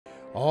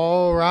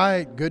All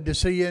right, good to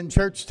see you in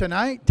church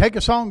tonight. Take a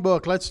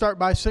songbook. Let's start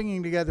by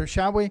singing together,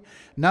 shall we?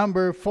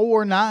 Number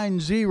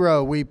 490.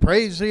 We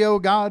praise thee, O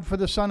God, for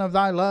the Son of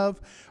thy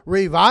love.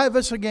 Revive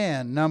us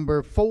again.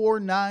 Number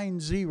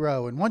 490.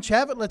 And once you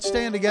have it, let's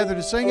stand together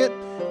to sing it.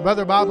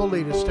 Brother Bob will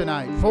lead us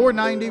tonight.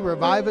 490,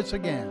 revive us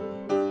again.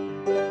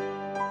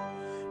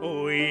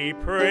 We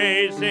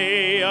praise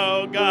thee,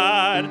 O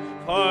God,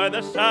 for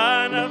the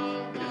Son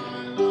of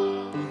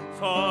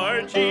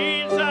for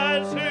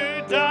Jesus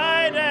who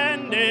died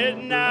and is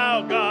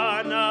now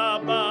gone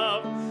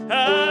above.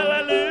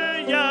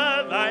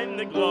 Hallelujah, thine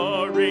the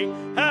glory.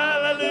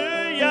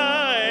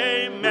 Hallelujah,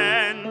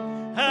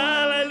 amen.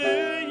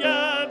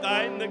 Hallelujah,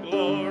 thine the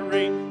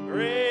glory.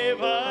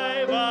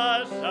 Revive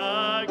us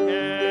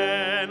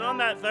again. On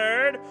that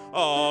third,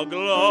 all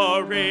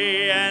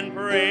glory and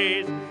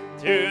praise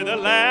to the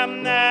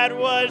Lamb that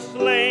was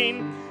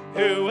slain,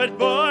 who was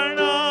born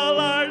all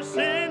our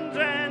sins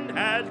and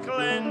has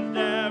cleansed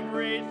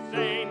every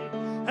sin.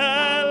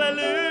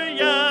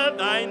 Hallelujah,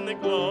 thine the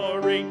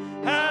glory.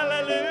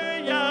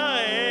 Hallelujah,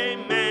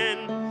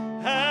 amen.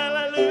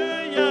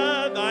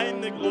 Hallelujah,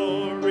 thine the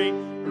glory.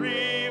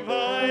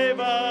 Revive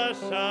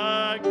us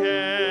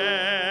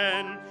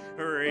again.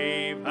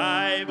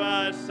 Revive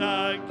us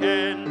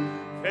again.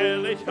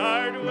 Fill each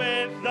heart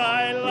with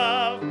thy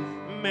love.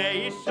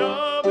 May each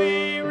soul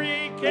be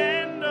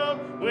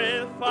rekindled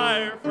with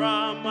fire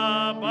from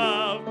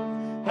above.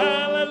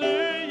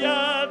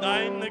 Hallelujah,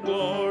 thine the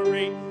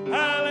glory.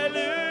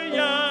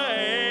 Hallelujah,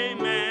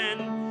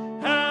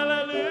 amen.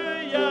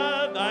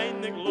 Hallelujah,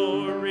 thine the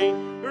glory.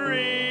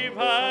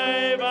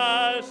 Revive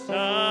us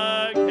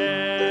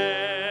again.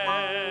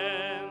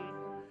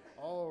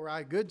 All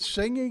right, good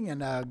singing,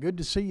 and good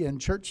to see you in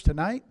church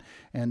tonight.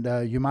 And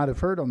you might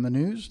have heard on the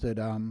news that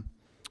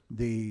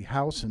the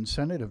House and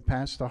Senate have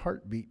passed the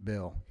heartbeat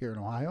bill here in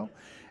Ohio,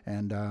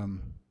 and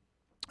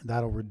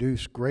that'll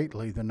reduce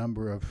greatly the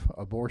number of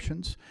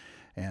abortions.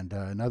 And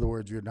in other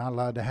words, you're not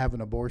allowed to have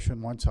an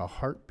abortion once a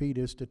heartbeat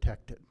is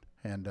detected,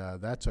 and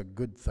that's a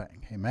good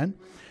thing. Amen.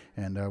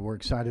 And we're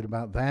excited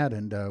about that.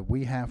 And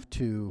we have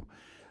to.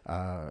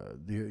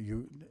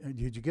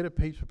 Did you get a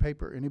piece of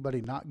paper? Anybody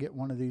not get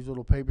one of these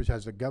little papers?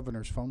 Has the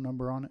governor's phone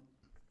number on it?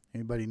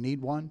 Anybody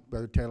need one?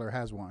 Brother Taylor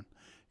has one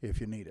if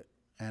you need it.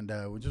 And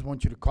we just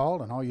want you to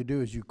call, and all you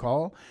do is you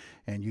call,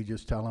 and you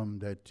just tell them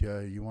that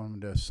you want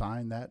them to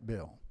sign that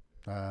bill.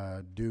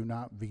 Do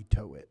not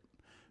veto it,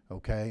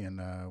 okay?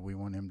 And we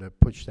want him to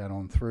push that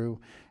on through.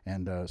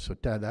 And so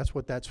that's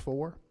what that's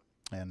for.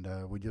 And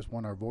we just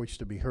want our voice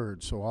to be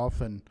heard. So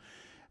often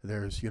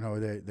there's,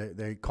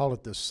 they call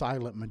it the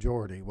silent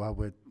majority. Well,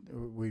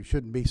 we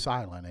shouldn't be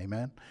silent,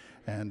 amen?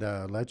 And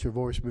let your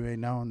voice be made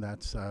known.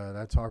 That's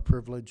our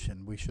privilege,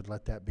 and we should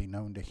let that be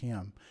known to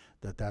him,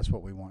 that that's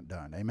what we want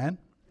done. Amen?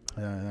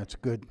 That's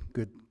good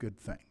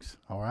things.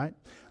 All right?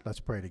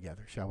 Let's pray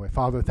together, shall we?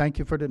 Father, thank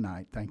you for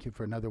tonight. Thank you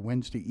for another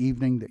Wednesday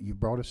evening that you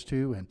brought us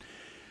to, and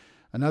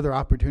another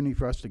opportunity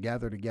for us to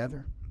gather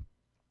together.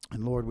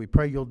 And Lord, we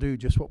pray you'll do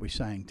just what we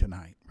sang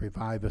tonight.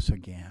 Revive us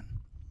again.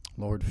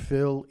 Lord,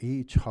 fill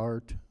each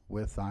heart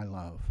with thy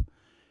love.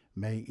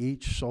 May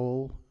each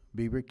soul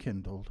be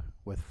rekindled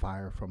with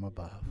fire from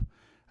above.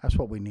 That's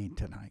what we need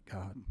tonight,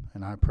 God.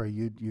 And I pray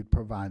you'd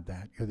provide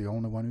that. You're the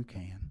only one who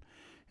can.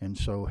 And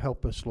so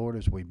help us, Lord,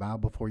 as we bow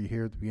before you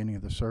here at the beginning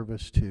of the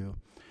service to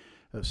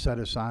set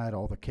aside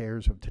all the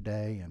cares of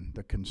today and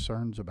the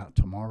concerns about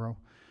tomorrow.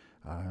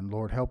 And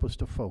Lord, help us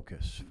to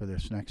focus for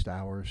this next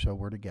hour or so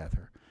we're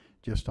together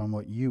just on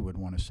what you would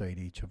want to say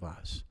to each of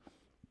us.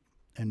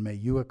 And may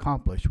you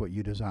accomplish what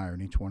you desire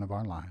in each one of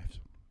our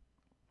lives.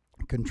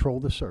 Control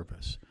the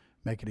service.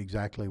 Make it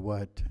exactly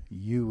what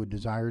you would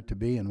desire it to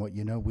be and what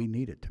you know we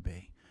need it to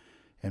be.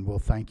 And we'll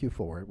thank you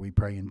for it. We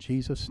pray in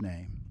Jesus'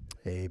 name.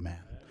 Amen.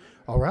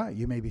 All right,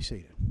 you may be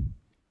seated.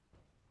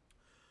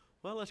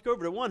 Well, let's go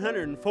over to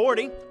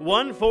 140.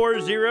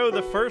 140,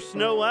 the first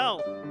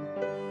Noel.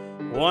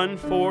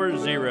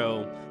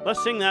 140.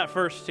 Let's sing that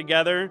first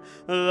together.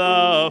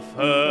 The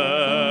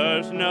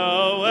first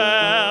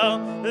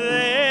Noel,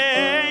 the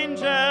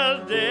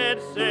angels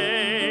did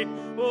say,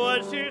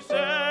 was to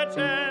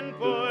certain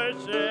poor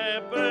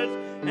shepherds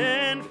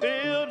in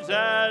fields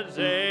as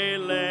they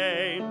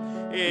lay,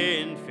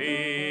 in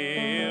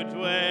fields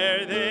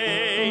where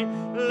they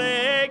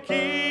lay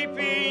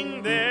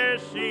keeping their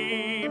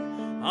sheep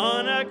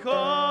on a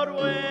cold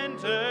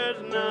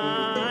winter's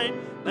night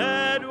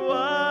that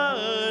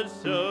was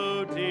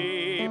so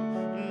deep.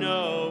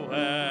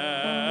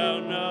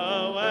 Noel,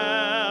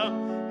 Noel,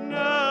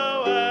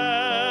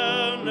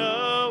 Noel,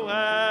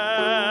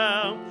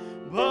 Noel,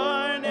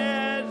 born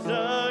is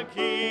the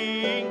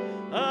King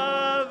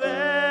of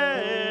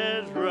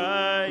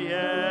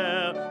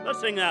Israel.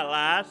 Let's sing that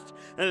last.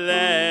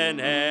 Then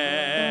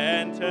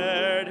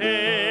entered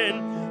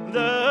in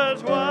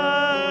those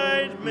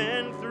wise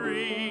men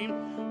three,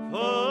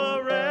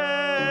 for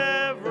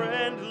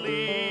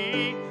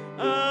reverently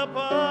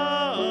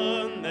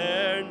upon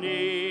their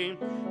knee,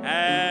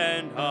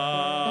 and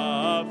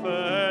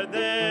offered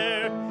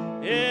there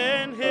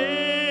in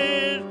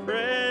his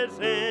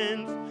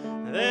presence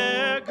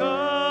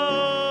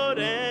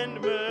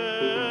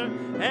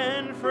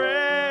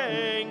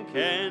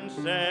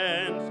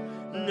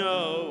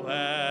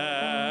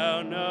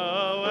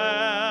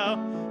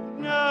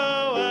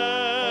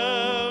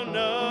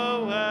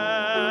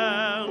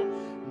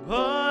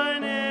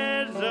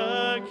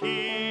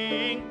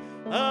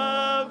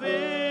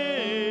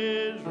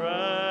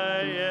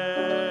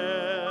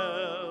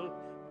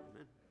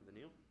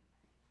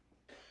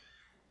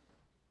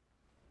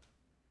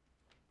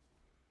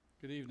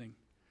Good evening.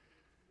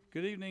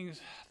 Good evening.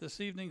 This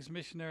evening's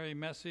missionary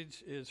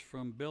message is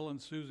from Bill and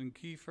Susan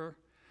Kiefer,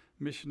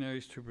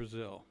 missionaries to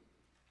Brazil.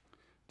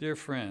 Dear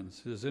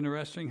friends, it is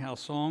interesting how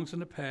songs in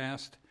the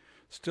past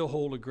still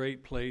hold a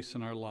great place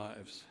in our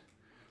lives.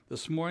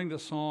 This morning, the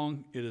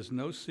song "It Is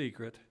No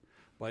Secret"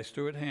 by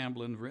Stuart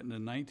Hamblin, written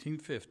in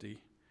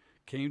 1950,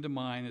 came to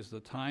mind as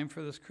the time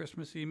for this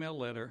Christmas email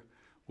letter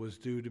was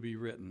due to be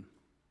written.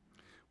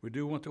 We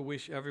do want to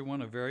wish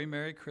everyone a very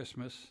Merry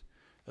Christmas,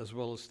 as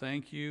well as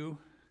thank you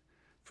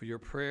for your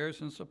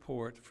prayers and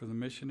support for the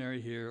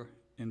missionary here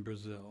in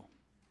Brazil.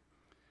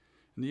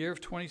 And the year of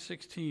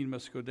 2016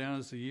 must go down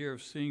as the year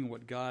of seeing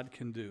what God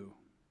can do.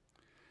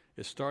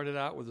 It started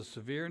out with a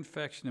severe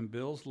infection in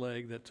Bill's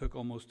leg that took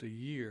almost a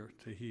year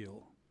to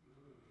heal.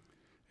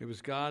 It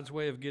was God's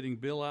way of getting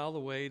Bill out of the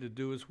way to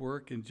do his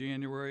work in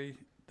January,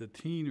 the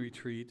teen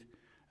retreat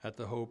at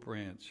the Hope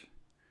Ranch.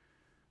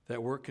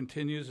 That work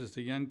continues as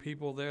the young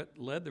people that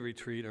led the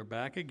retreat are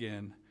back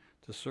again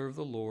to serve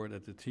the Lord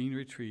at the teen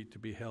retreat to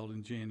be held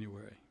in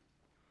January.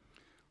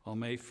 On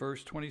May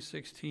 1st,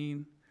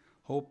 2016,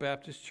 Hope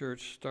Baptist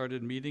Church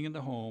started meeting in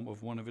the home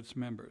of one of its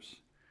members.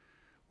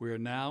 We are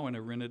now in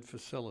a rented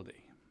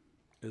facility.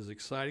 It is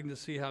exciting to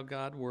see how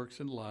God works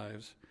in the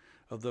lives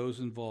of those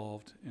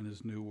involved in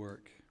his new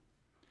work.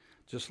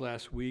 Just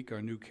last week,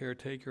 our new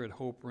caretaker at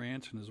Hope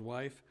Ranch and his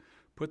wife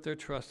put their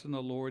trust in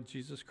the Lord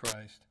Jesus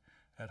Christ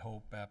at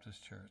Hope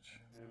Baptist Church.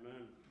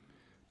 Amen.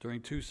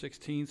 During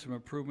 2016, some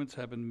improvements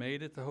have been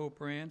made at the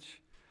Hope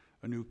Ranch.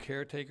 A new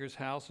caretaker's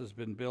house has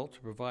been built to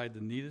provide the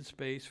needed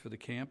space for the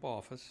camp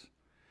office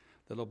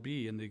that'll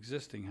be in the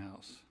existing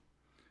house.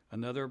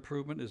 Another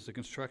improvement is the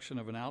construction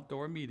of an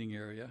outdoor meeting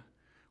area.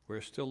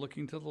 We're still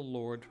looking to the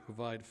Lord to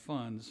provide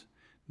funds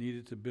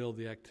needed to build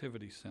the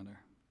activity center.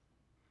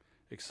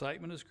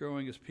 Excitement is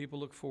growing as people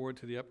look forward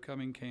to the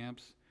upcoming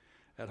camps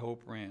at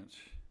Hope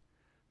Ranch.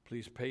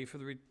 Please pray for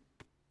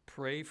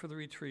the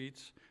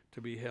retreats to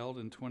be held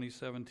in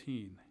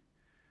 2017.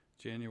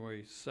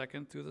 January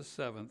 2nd through the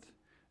 7th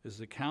is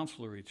the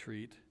counselor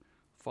retreat,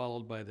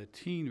 followed by the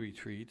teen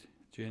retreat,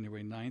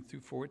 January 9th through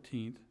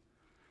 14th.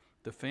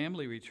 The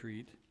family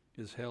retreat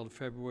is held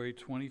February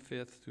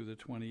 25th through the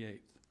 28th.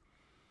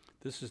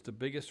 This is the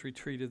biggest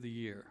retreat of the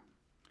year.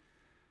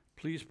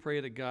 Please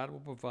pray that God will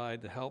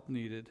provide the help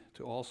needed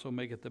to also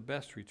make it the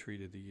best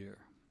retreat of the year.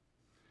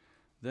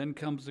 Then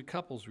comes the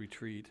couples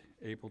retreat,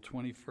 April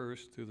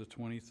 21st through the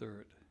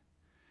 23rd.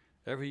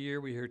 Every year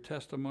we hear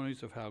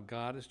testimonies of how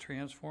God has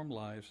transformed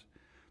lives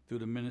through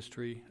the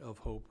ministry of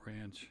Hope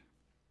Ranch.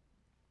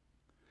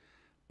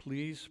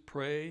 Please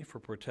pray for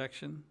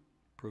protection,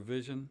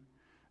 provision,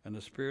 and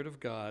the Spirit of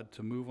God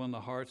to move on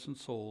the hearts and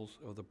souls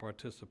of the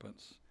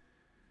participants.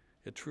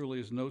 It truly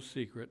is no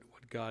secret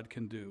what God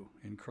can do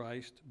in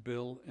Christ,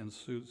 Bill, and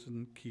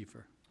Susan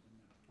Kiefer.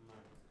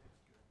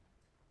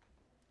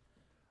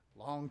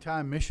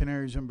 Long-time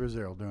missionaries in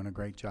Brazil doing a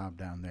great job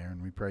down there,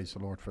 and we praise the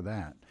Lord for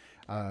that.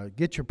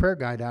 Get your prayer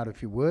guide out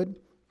if you would,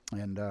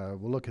 and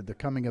we'll look at the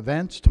coming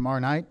events. Tomorrow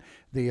night,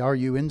 the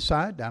RU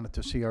Inside down at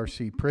the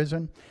CRC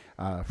prison.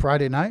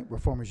 Friday night,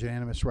 Reformers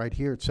Unanimous right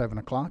here at 7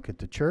 o'clock at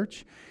the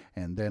church.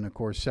 And then, of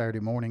course,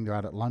 Saturday morning, they're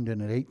out at London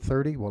at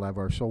 8:30. We'll have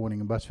our soul winning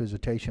and bus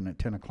visitation at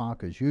 10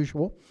 o'clock as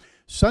usual.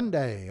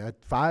 Sunday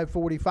at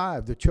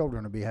 5:45, the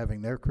children will be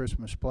having their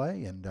Christmas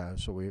play, and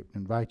so we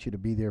invite you to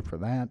be there for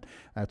that.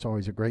 That's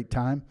always a great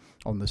time.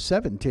 On the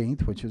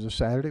 17th, which is a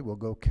Saturday, we'll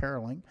go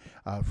caroling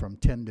from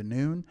 10 to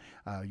noon.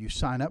 You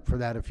sign up for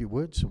that if you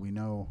would, so we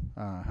know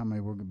how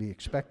many we're going to be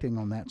expecting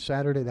on that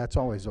Saturday. That's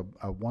always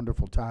a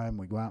wonderful time.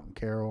 We go out and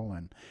carol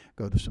and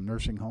go to some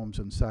nursing homes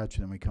and such,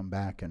 and then we come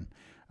back and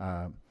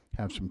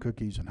have some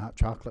cookies and hot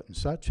chocolate and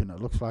such, and it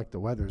looks like the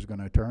weather's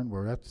going to turn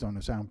where that's going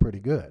to sound pretty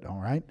good,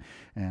 all right?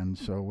 And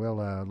so we'll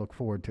look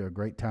forward to a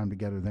great time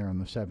together there on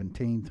the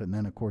 17th. And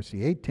then, of course,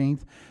 the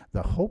 18th,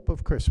 the Hope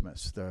of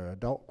Christmas, the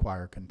adult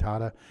choir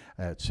cantata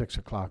at 6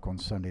 o'clock on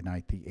Sunday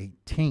night, the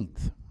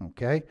 18th,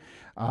 okay?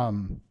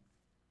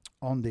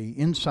 On the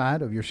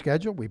inside of your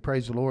schedule, we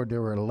praise the Lord,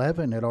 there were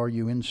 11 at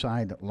RU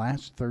Inside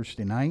last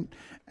Thursday night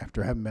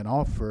after having been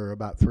off for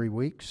about 3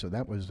 weeks. So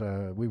that was,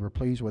 we were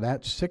pleased with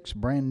that. 6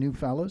 brand new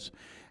fellows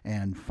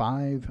and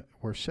 5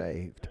 were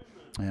saved.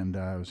 And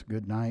it was a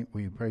good night.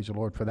 We praise the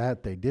Lord for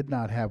that. They did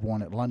not have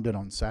one at London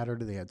on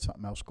Saturday. They had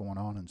something else going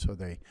on, and so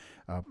they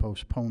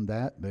postponed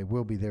that. They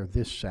will be there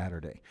this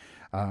Saturday.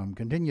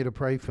 Continue to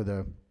pray for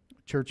the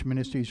church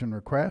ministries and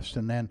requests.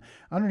 And then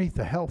underneath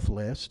the health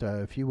list,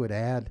 if you would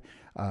add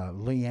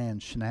Leanne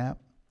Schnapp.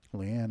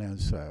 Leanne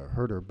has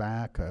hurt her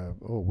back a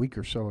week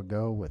or so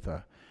ago with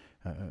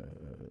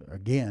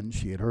again,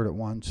 she had hurt it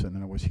once and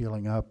then it was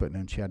healing up, and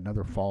then she had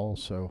another fall.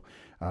 So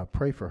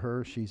pray for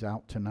her. She's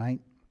out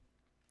tonight.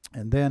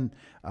 And then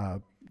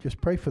just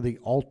pray for the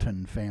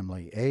Alton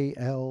family,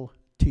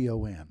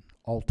 A-L-T-O-N,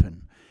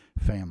 Alton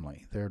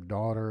family. Their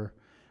daughter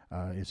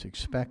is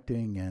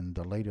expecting, and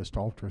the latest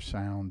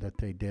ultrasound that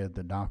they did,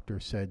 the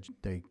doctor said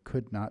they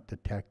could not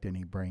detect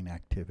any brain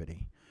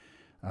activity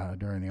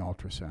during the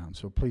ultrasound.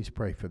 So please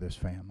pray for this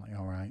family,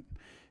 all right?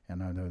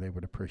 And I know they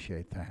would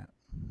appreciate that.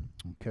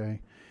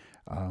 Okay.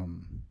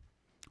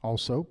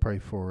 Also, pray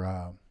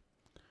for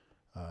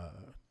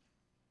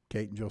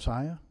Kate and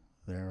Josiah.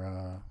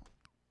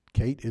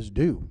 Kate is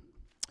due,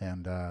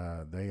 and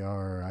they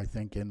are, I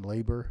think, in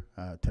labor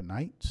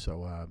tonight.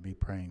 So be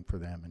praying for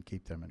them and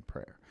keep them in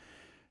prayer.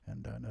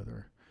 And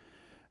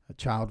a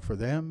child for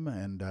them,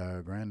 and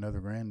another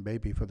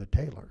grandbaby for the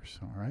Taylors.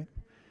 All right.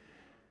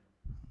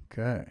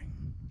 Okay.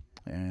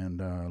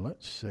 And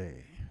let's see.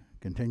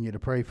 Continue to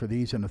pray for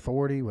these in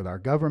authority with our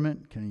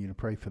government. Continue to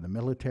pray for the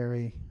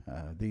military.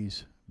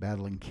 These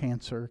battling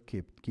cancer,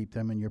 keep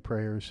them in your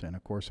prayers, and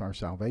of course our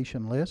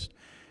salvation list.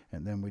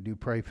 And then we do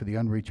pray for the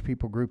unreached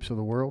people groups of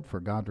the world, for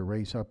God to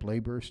raise up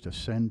laborers to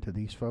send to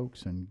these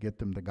folks and get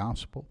them the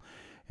gospel.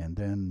 And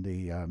then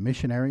the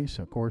missionaries,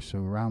 of course,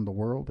 around the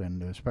world,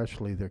 and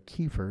especially the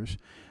Kiefers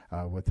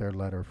with their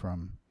letter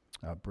from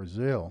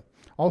Brazil.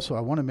 Also,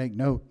 I want to make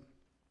note,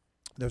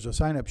 there's a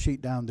sign-up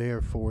sheet down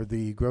there for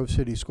the Grove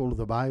City School of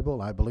the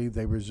Bible. I believe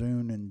they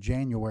resume in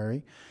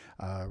January,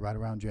 right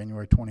around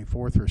January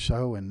 24th or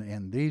so.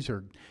 And these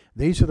are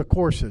the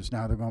courses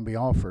now they're going to be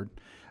offered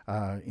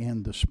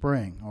in the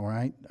spring. All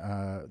right,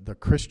 the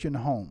Christian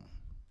home.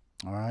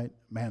 All right,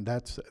 man,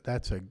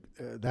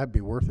 that'd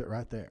be worth it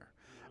right there.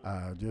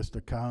 Just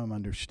to come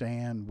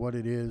understand what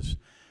it is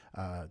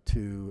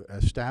to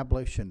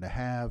establish and to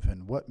have,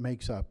 and what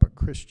makes up a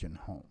Christian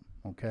home.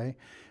 Okay,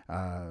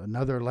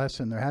 another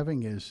lesson they're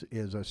having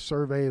is a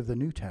survey of the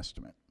New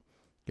Testament.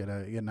 Get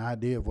an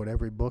idea of what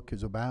every book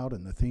is about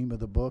and the theme of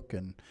the book,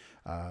 and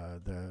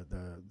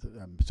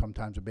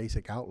sometimes a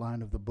basic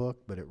outline of the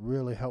book, but it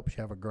really helps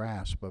you have a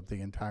grasp of the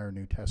entire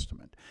New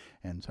Testament.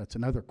 And so that's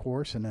another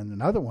course. And then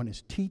another one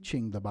is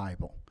teaching the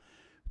Bible.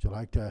 Would you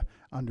like to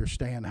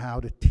understand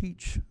how to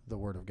teach the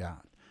Word of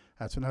God?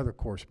 That's another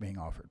course being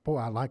offered. Boy,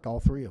 I like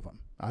all three of them.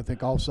 I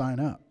think I'll sign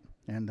up.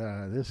 And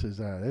this is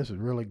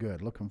really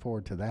good. Looking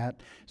forward to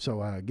that.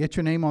 So get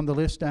your name on the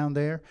list down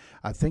there.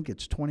 I think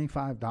it's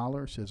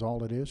 $25 is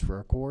all it is for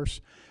a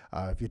course.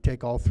 If you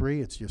take all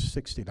three, it's just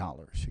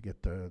 $60. You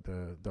get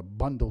the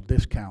bundle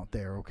discount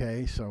there.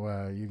 Okay,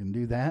 so you can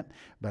do that.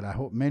 But I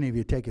hope many of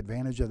you take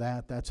advantage of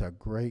that. That's a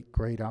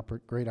great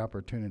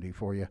opportunity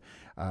for you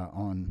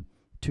on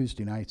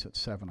Tuesday nights at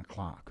 7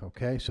 o'clock.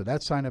 Okay, so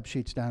that sign-up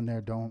sheet's down there.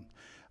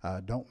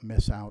 Don't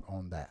miss out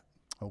on that.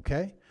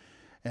 Okay.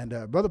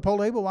 And Brother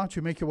Paul Abel, why don't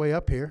you make your way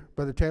up here?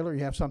 Brother Taylor,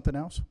 you have something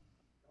else?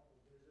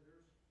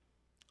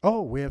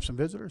 Oh, we have some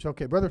visitors?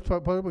 Okay, Brother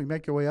Paul Abel, you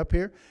make your way up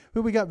here.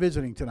 Who we got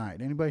visiting tonight?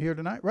 Anybody here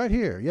tonight? Right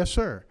here. Yes,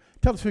 sir.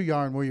 Tell us who you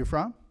are and where you're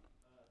from.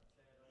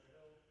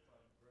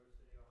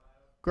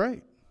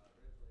 Great.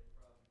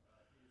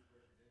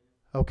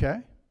 Okay.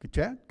 Good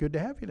chat. Good to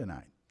have you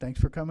tonight. Thanks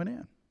for coming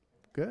in.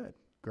 Good.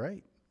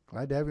 Great.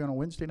 Glad to have you on a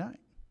Wednesday night.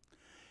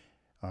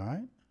 All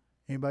right.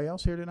 Anybody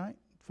else here tonight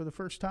for the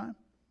first time?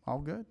 All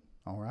good?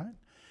 All right.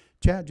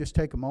 Chad, just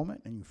take a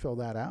moment and you fill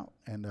that out.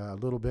 And a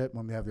little bit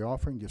when we have your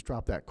offering, just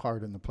drop that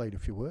card in the plate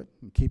if you would.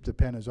 And keep the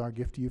pen as our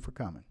gift to you for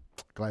coming.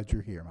 Glad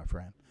you're here, my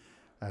friend.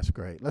 That's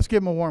great. Let's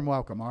give him a warm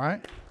welcome, all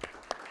right?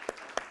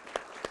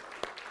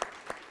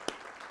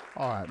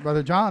 All right,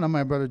 Brother John, I'm going to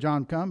have Brother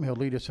John come. He'll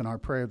lead us in our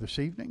prayer this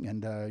evening.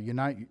 And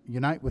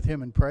unite with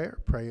him in prayer.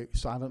 Pray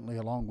silently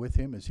along with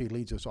him as he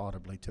leads us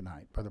audibly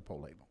tonight. Brother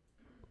Paul Abel.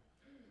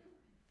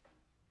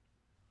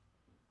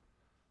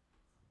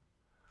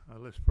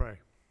 Let's pray.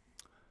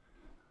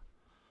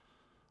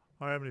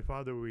 Our Heavenly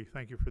Father, we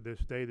thank you for this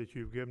day that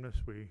you've given us.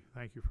 We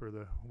thank you for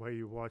the way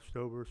you've watched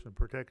over us and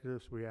protected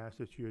us. We ask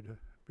that you'd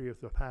be with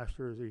the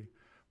pastor as he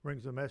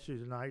brings the message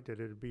tonight, that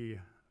it'd be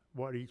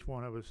what each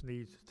one of us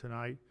needs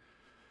tonight.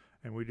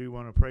 And we do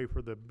want to pray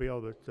for the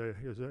bill that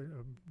is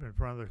in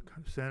front of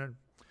the Senate.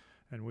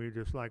 And we'd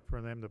just like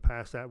for them to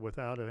pass that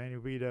without any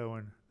veto,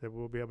 and that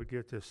we'll be able to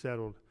get this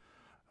settled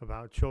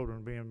about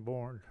children being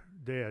born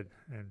dead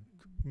and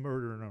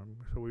murdering them.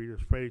 So we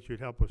just pray that you'd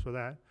help us with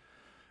that.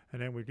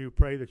 And then we do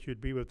pray that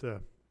you'd be with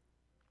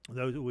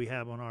those that we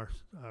have on our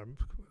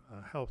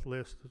health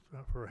list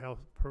for health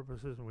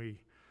purposes. And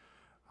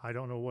I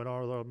don't know what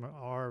all of them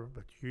are,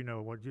 but you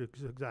know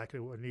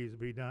exactly what needs to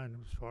be done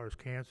as far as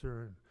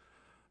cancer and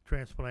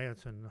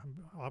transplants and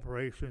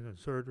operations and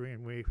surgery.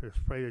 And we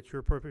just pray that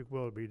your perfect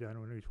will be done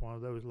in each one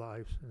of those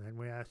lives. And then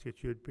we ask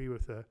that you'd be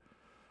with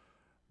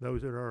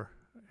those that are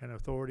in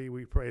authority.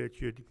 We pray that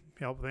you'd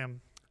help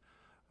them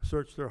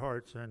search their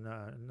hearts and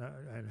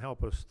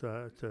help us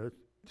to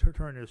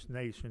turn this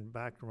nation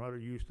back to what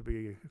it used to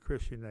be, a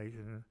Christian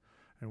nation.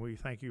 And we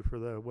thank you for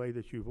the way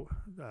that you've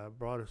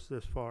brought us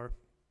this far.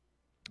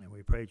 And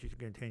we pray that you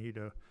continue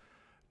to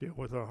deal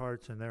with our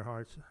hearts and their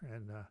hearts.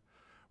 And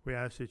we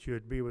ask that you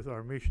would be with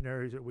our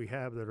missionaries that we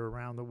have that are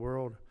around the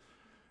world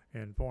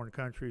in foreign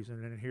countries.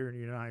 And then here in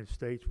the United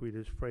States, we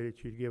just pray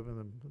that you'd give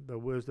them the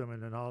wisdom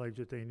and the knowledge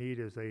that they need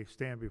as they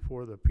stand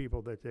before the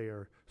people that they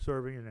are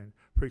serving and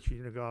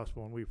preaching the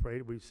gospel. And we pray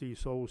that we see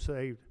souls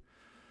saved,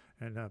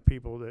 and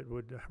people that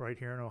would, right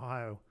here in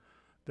Ohio,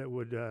 that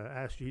would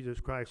ask Jesus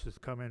Christ to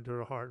come into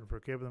their heart and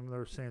forgive them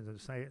their sins and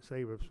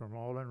save us from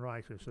all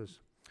unrighteousness.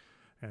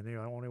 And the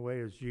only way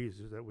is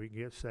Jesus, that we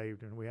get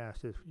saved. And we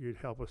ask if you'd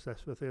help us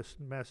with this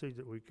message,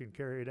 that we can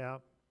carry it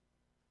out.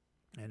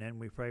 And then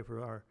we pray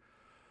for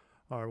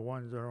our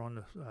ones that are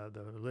on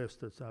the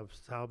list of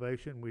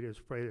salvation. We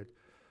just pray that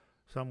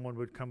someone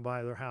would come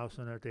by their house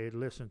and that they'd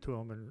listen to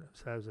them, and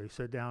as they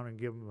sit down and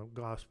give them the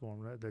gospel,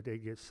 and that they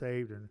get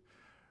saved and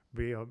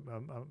be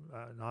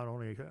not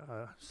only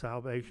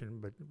salvation,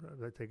 but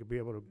that they could be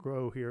able to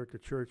grow here at the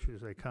church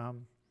as they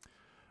come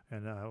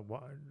and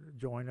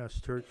join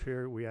us, church,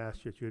 here. We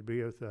ask that you'd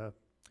be with the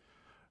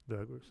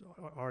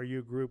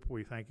RU group.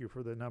 We thank you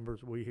for the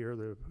numbers we hear,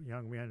 the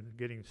young men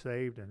getting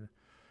saved and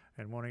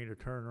wanting to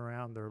turn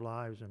around their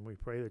lives. And we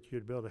pray that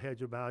you'd build a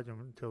hedge about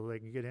them until they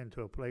can get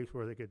into a place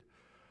where they could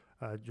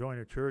join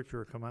a church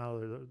or come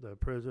out of the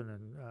prison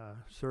and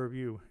serve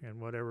you in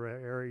whatever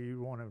area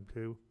you want them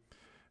to.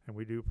 And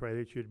we do pray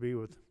that you'd be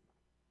with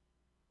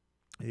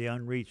the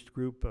unreached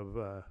group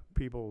of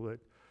people that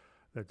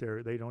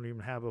they don't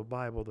even have a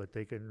Bible that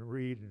they can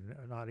read and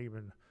not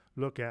even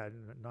look at,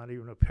 and not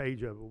even a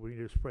page of it. We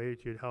just pray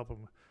that you'd help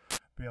them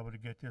be able to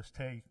get this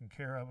taken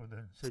care of,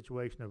 the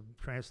situation of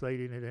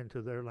translating it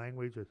into their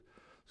language,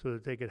 so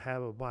that they could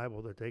have a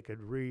Bible that they could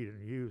read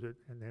and use it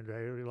in their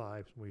daily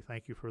lives. And we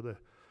thank you for the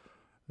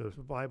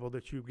Bible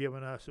that you've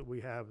given us, that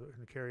we have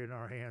and carry in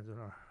our hands,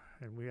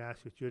 and we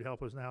ask that you'd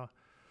help us now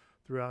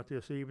throughout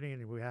this evening,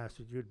 and we ask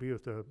that you'd be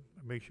with the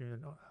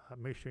mission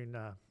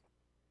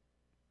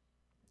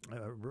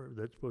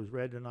that was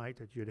read tonight,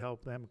 that you'd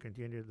help them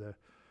continue to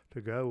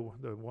go,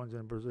 the ones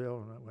in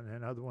Brazil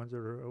and other ones that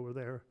are over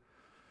there.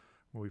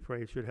 We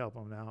pray it should help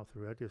them now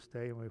throughout this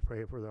day, and we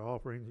pray for the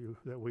offerings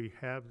that we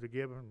have to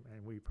give them,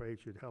 and we pray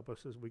it should help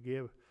us as we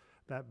give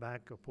that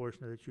back, a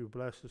portion that you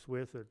blessed us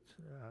with,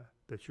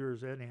 that's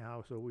yours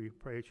anyhow. So we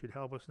pray it should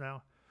help us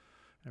now,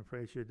 and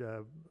pray it should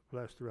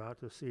bless throughout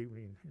this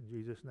evening. In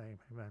Jesus' name,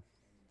 amen.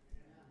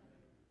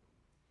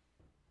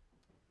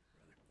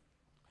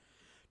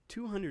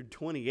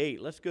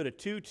 228. Let's go to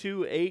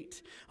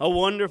 228. A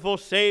wonderful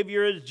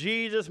Savior is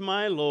Jesus,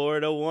 my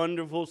Lord, a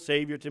wonderful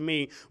Savior to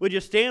me. Would you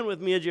stand with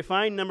me as you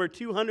find number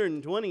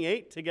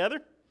 228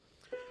 together?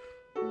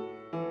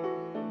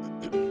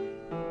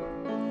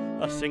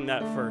 Let's sing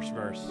that first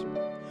verse.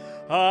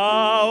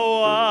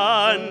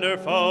 A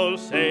wonderful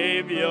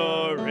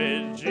Savior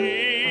is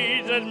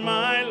Jesus,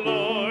 my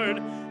Lord,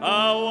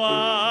 a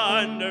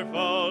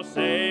wonderful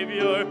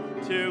Savior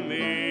to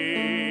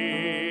me.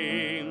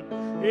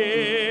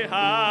 He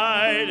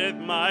hideth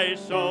my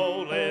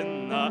soul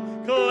in the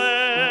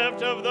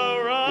cleft of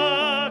the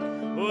rock,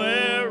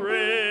 where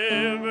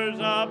rivers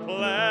of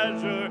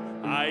pleasure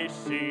I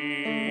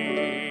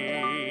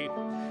see.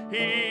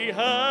 He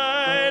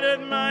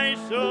hideth my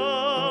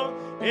soul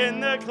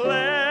in the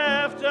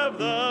cleft of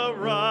the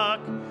rock,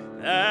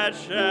 that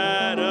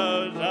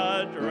shadows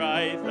a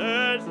dry,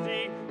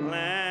 thirsty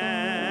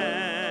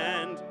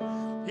land.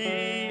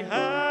 He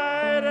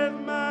hideth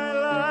my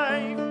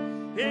life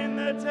in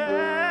the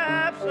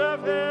depths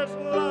of his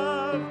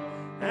love,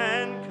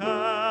 and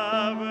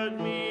covered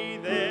me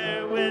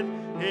there with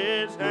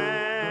his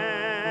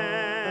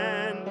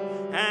hand,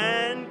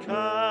 and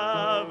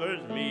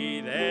covers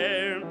me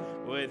there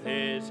with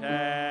his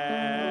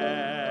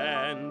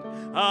hand.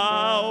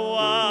 A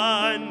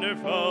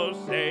wonderful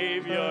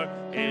Savior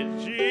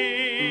is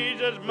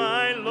Jesus,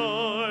 my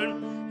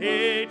Lord.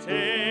 He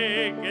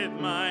taketh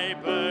my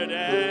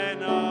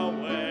burden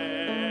away.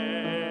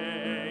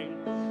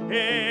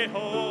 He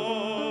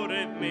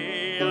holdeth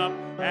me up,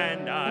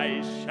 and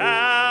I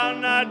shall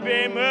not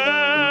be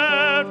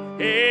moved.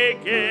 He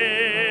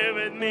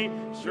giveth me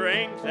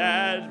strength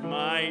as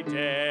my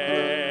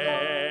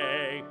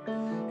day.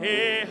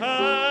 He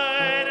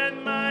hideth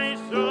my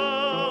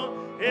soul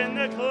in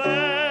the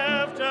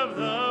cleft of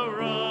the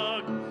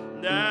rock,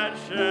 that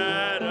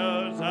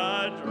shadows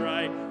a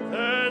dry,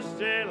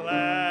 thirsty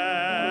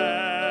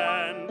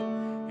land.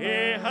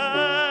 He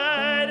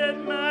hideth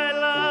my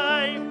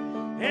life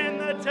in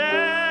the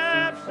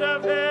depths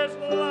of his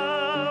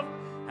love,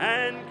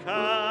 and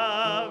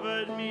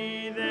covered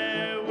me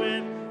there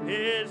with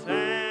his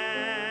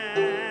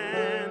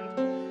hand,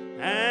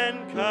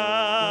 and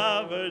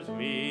covers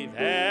me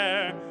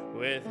there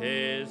with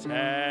his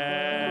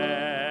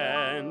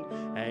hand.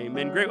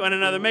 Amen. Greet one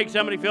another. Make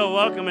somebody feel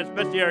welcome,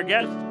 especially our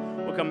guests.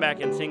 We'll come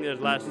back and sing those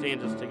last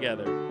stanzas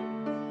together.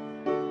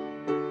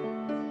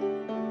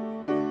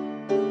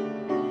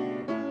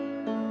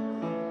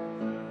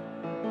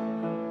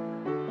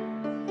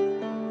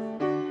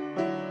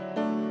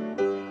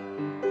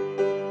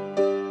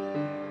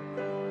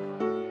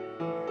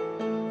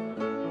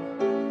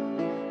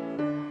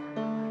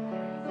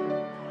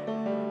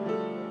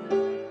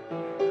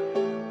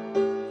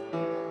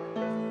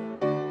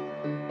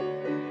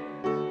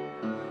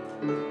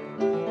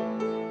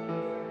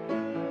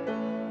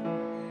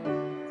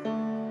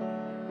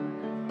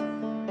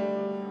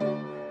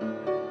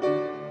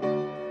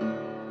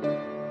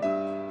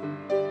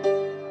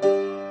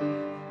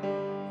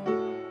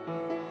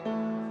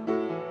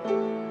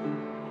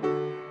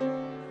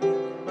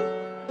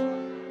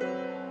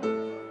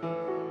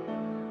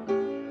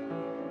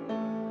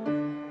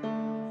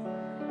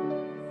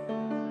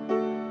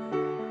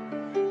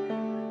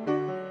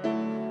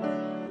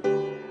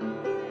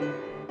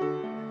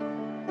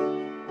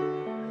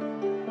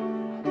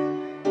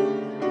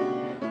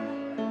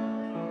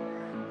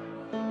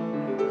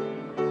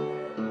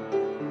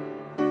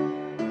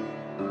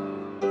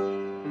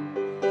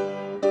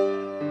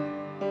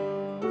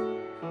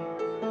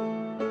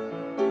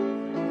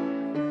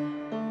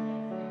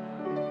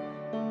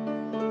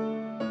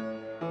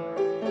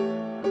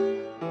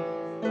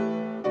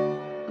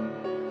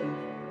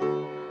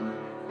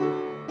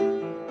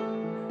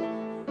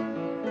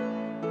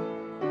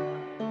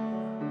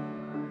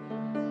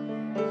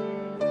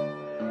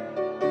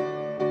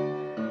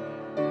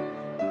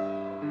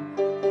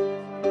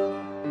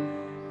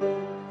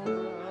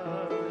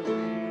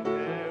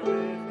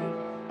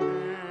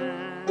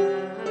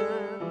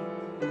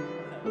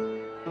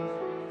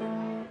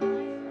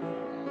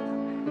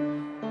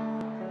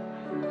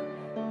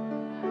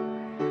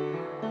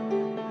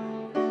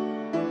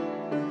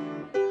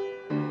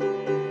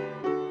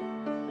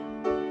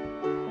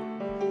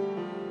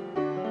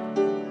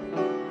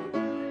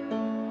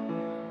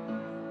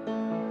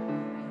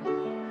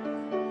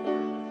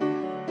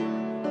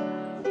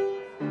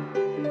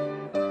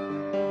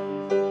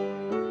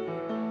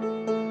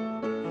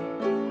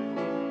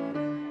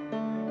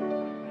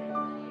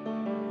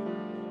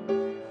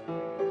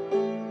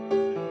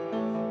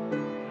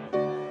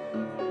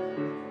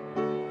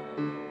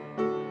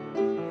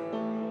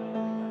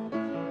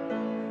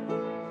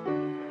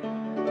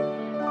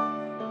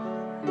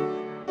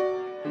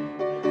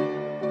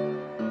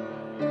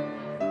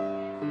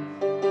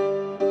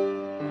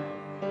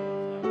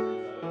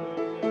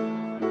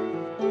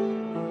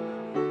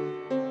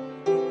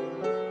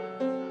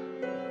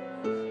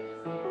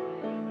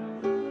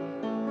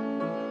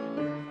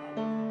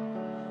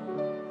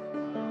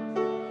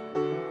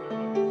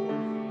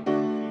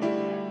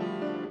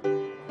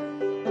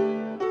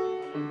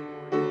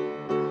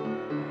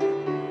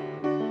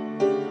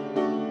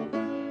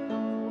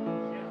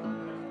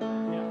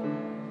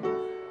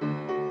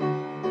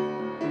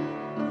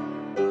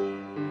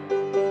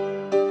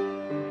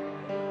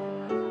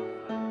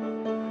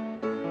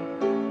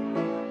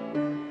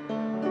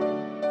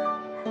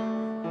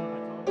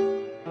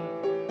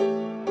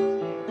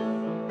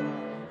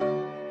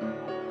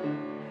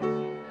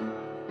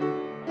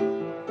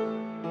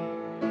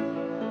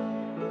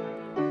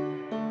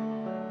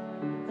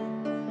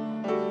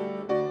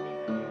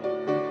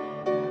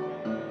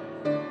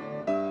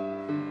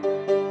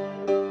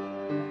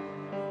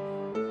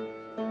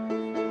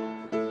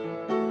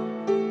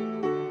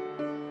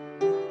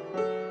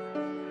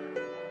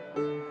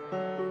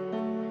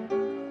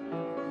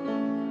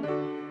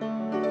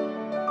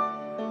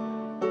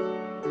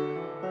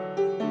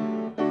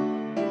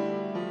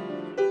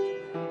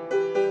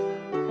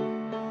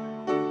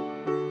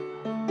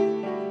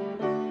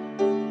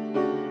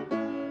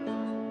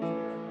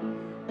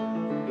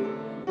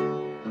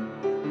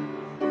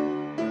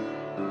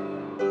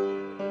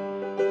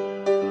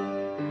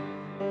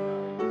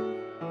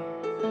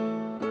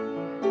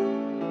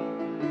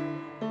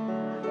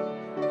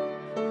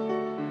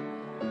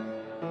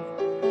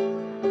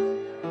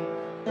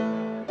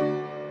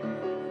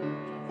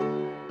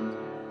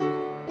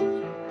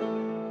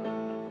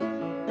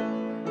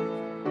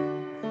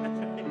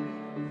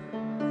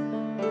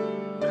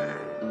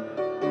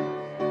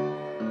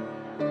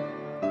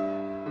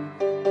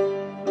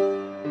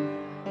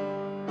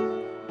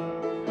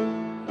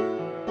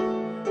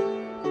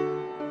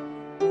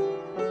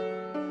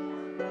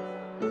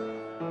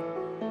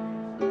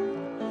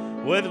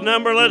 With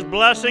numberless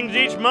blessings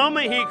each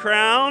moment he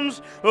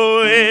crowns.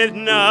 With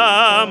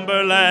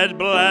numberless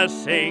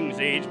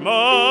blessings each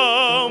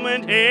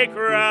moment he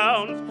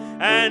crowns.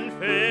 And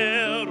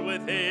filled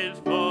with his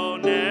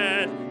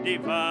fullness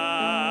divine,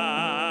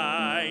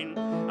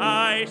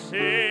 I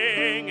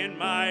sing in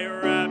my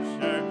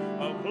rapture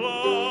of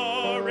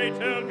glory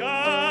to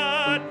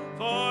God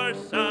for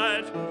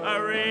such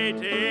a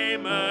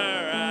Redeemer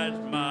as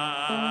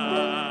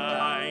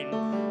mine.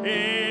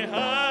 He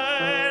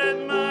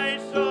hideth my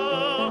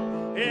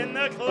soul in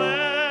the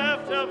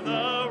cleft of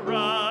the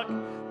rock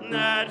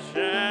that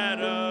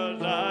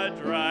shadows a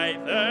dry,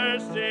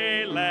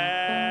 thirsty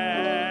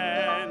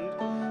land.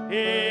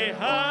 He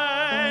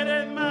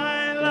hideth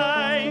my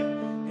life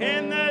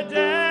in the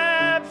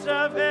depths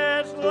of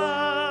his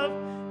love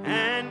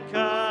and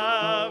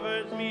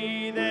covers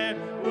me there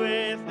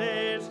with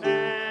his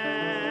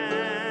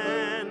hand,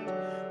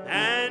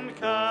 and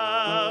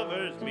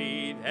covers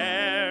me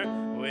there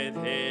with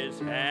his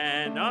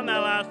hand. On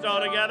that last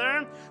all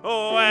together.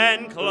 Oh,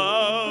 and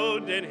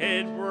clothed in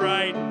his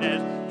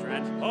brightness,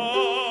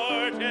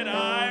 transported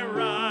I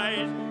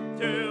rise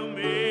to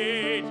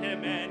meet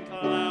him in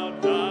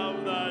clouds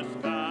of the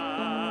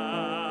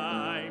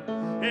sky.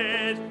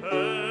 His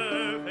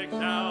perfect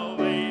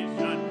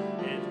salvation,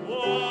 his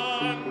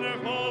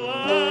wonderful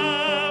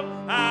love,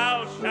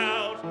 I'll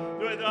shout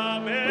with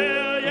a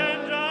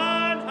millions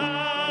on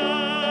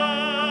high.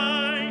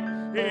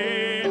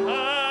 He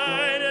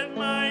hideth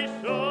my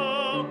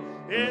soul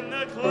in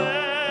the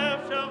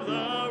cleft of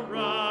the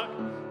rock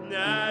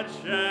that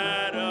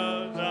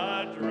shadows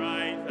a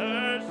dry,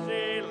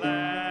 thirsty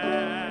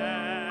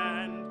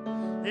land.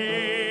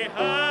 He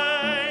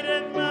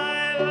hideth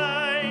my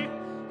life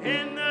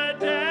in the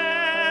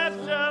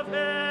depths of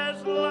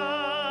his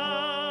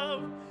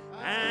love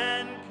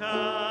and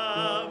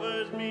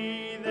covers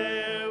me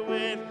there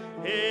with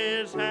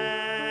his hand,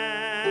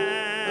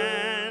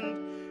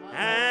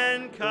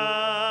 and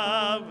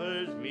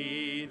covers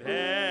me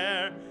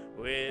there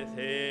with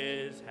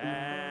his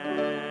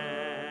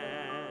hand.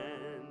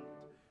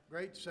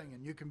 Great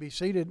singing. You can be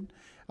seated.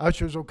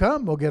 Ushers will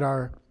come. We'll get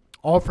our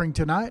offering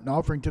tonight. And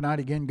offering tonight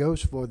again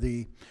goes for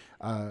the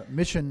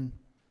mission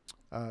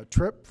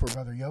trip for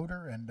Brother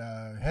Yoder and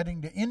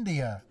heading to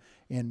India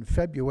in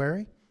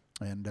February.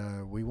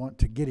 And we want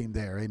to get him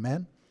there.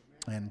 Amen.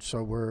 And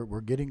so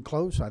we're getting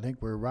close. I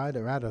think we're right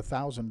around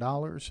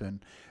 $1,000,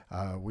 and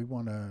we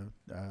want to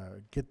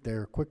get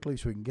there quickly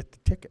so we can get the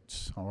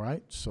tickets. All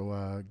right.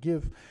 So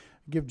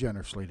give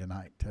generously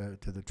tonight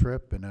to the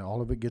trip, and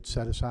all of it gets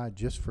set aside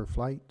just for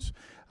flights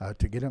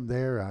to get him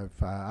there.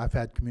 I've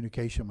had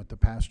communication with the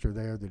pastor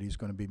there that he's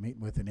going to be meeting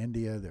with in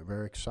India. They're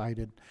very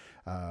excited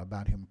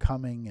about him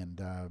coming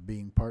and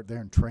being part there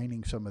and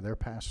training some of their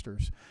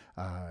pastors.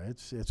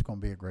 It's going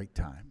to be a great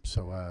time.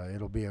 So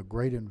it'll be a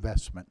great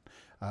investment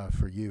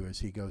for you as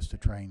he goes to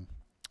train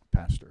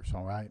pastors.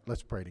 All right,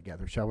 let's pray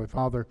together, shall we?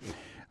 Father,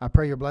 I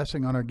pray your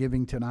blessing on our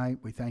giving tonight.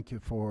 We thank you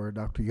for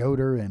Dr.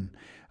 Yoder and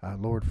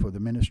Lord, for the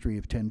ministry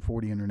of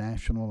 1040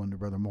 International under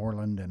Brother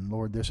Moreland, and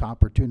Lord, this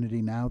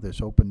opportunity now,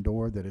 this open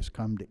door that has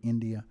come to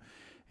India,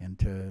 and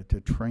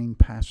to train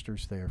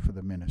pastors there for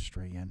the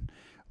ministry. And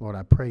Lord,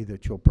 I pray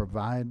that you'll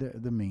provide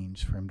the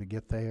means for him to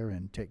get there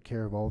and take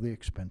care of all the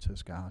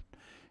expenses, God.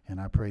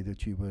 And I pray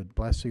that you would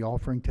bless the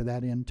offering to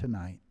that end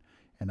tonight.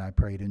 And I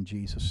pray it in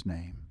Jesus'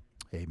 name.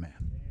 Amen.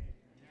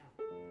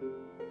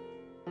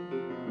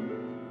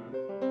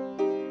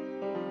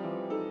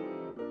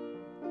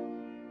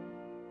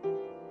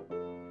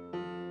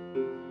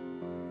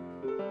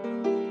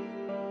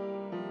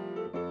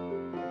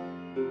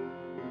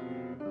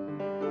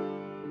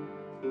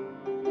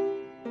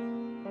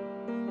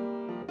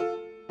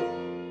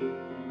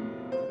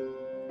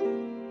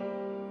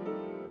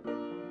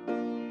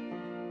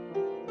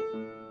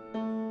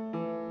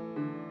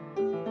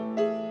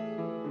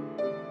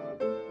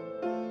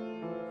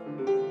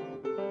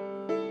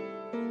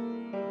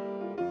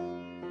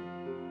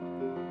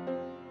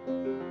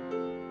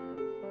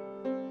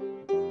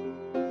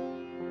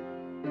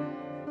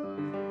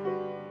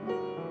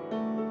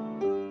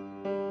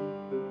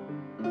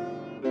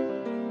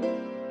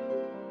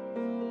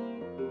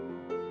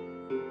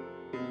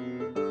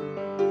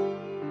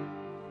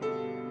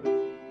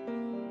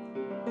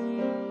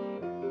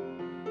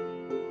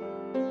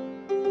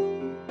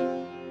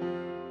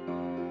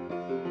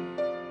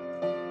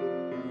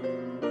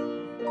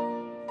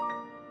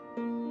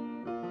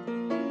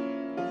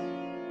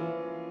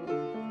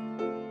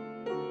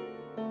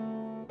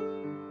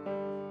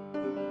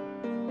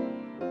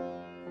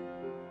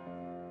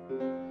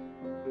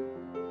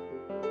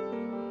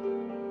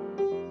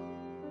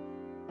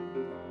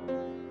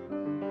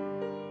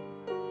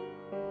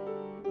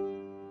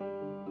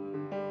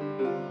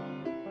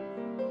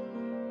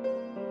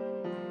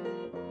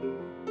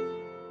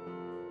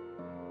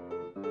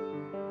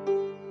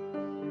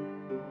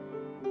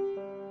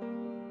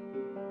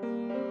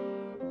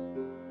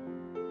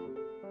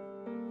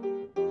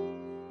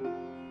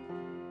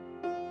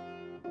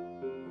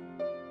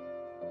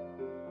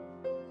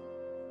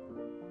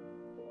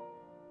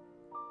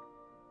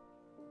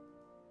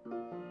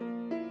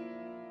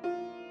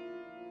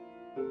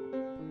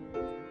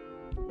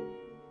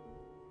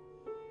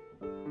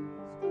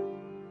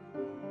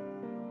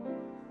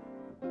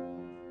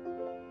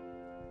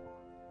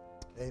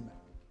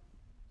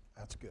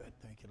 good.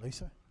 Thank you,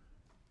 Lisa.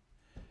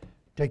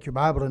 Take your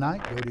Bible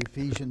tonight. Go to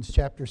Ephesians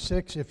chapter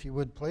 6, if you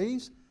would,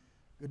 please.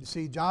 Good to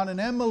see John and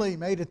Emily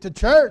made it to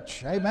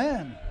church.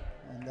 Amen.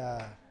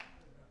 And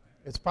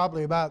it's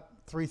probably about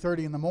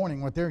 3:30 in the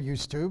morning, what they're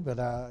used to, but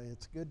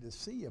it's good to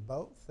see you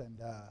both.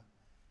 And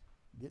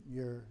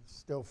you're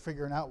still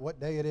figuring out what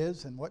day it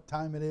is and what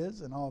time it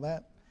is and all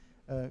that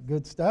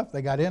good stuff.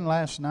 They got in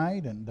last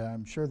night, and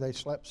I'm sure they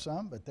slept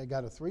some, but they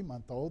got a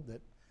 3-month-old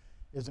that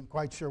isn't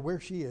quite sure where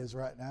she is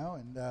right now,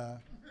 and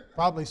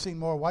probably seen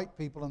more white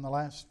people in the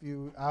last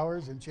few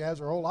hours than she has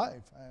her whole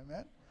life.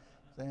 Amen.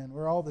 Saying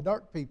where all the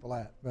dark people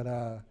at,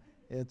 but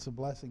it's a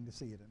blessing to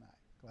see you tonight.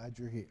 Glad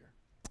you're here.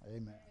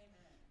 Amen.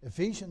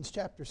 Ephesians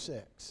chapter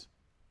 6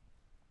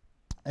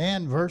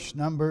 and verse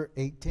number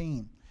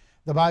 18.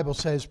 The Bible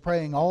says,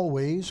 praying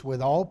always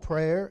with all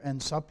prayer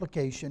and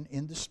supplication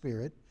in the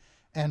Spirit,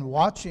 and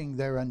watching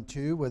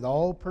thereunto with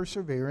all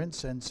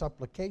perseverance and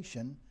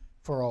supplication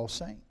for all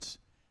saints,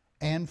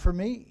 and for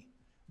me,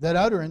 that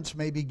utterance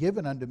may be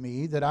given unto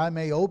me, that I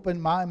may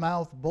open my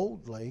mouth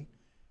boldly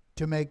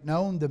to make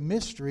known the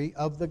mystery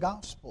of the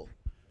gospel,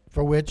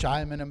 for which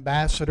I am an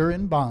ambassador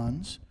in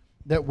bonds,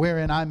 that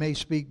wherein I may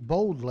speak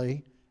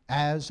boldly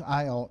as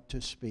I ought to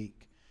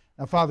speak.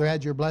 Now, Father,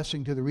 add your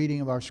blessing to the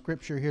reading of our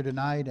scripture here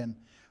tonight. And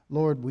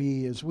Lord,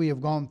 as we have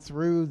gone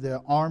through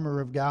the armor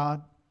of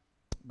God,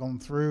 gone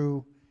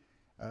through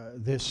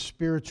this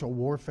spiritual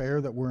warfare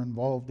that we're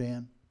involved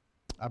in,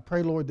 I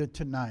pray, Lord, that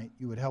tonight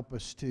you would help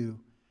us to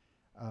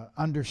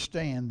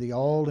understand the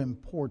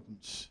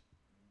all-importance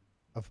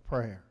of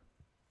prayer.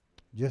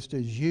 Just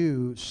as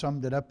you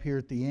summed it up here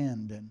at the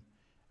end, and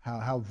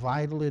how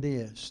vital it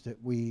is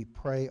that we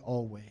pray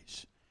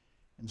always.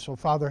 And so,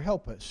 Father,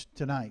 help us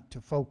tonight to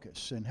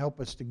focus and help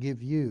us to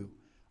give you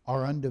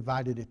our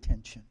undivided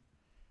attention,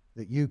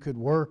 that you could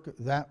work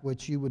that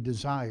which you would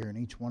desire in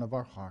each one of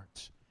our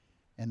hearts.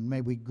 And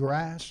may we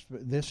grasp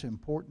this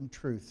important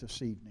truth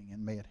this evening,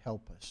 and may it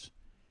help us.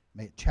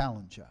 May it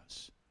challenge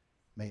us.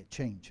 May it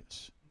change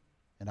us.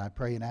 And I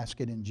pray and ask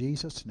it in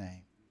Jesus'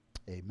 name.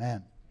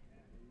 Amen.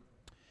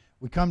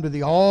 We come to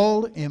the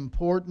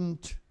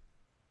all-important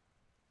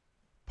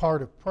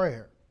part of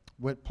prayer,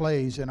 what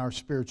plays in our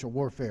spiritual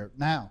warfare.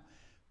 Now,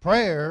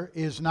 prayer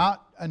is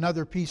not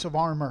another piece of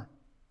armor,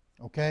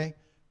 okay?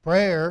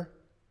 Prayer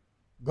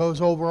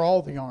goes over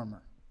all the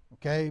armor,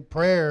 okay?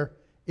 Prayer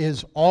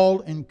is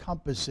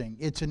all-encompassing.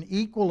 It's an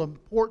equal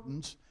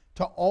importance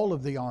to all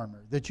of the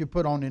armor that you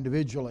put on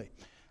individually.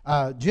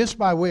 Just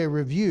by way of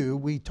review,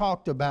 we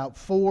talked about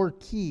 4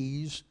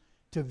 keys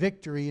to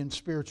victory in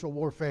spiritual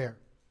warfare.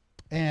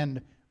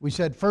 And we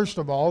said, first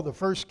of all, the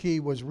first key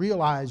was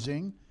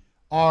realizing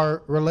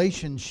our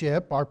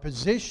relationship, our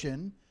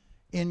position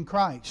in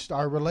Christ.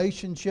 Our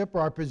relationship or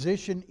our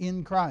position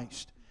in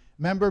Christ.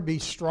 Remember, be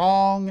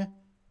strong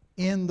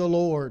in the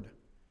Lord.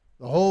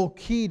 The whole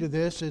key to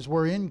this is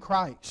we're in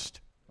Christ,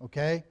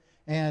 okay?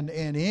 And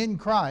in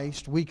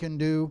Christ we can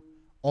do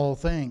all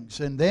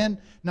things. And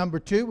then, number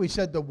 2, we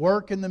said the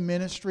work and the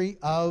ministry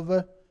of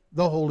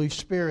the Holy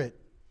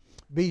Spirit.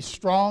 Be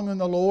strong in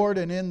the Lord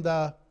and in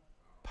the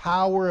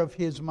power of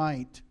His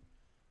might.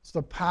 It's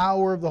the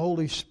power of the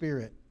Holy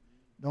Spirit.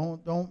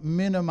 Don't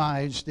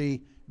minimize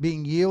the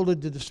being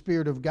yielded to the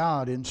Spirit of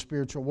God in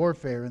spiritual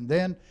warfare. And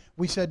then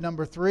we said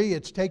number 3,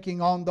 it's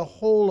taking on the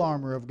whole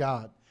armor of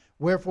God.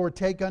 Wherefore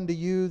take unto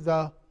you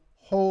the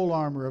whole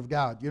armor of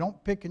God. You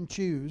don't pick and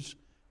choose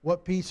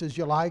what pieces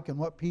you like and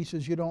what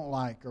pieces you don't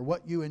like, or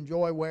what you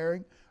enjoy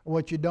wearing or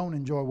what you don't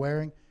enjoy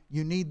wearing.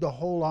 You need the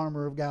whole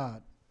armor of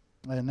God.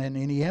 And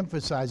he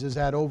emphasizes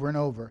that over and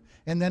over.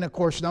 And then, of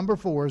course, number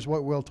 4 is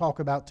what we'll talk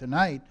about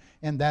tonight,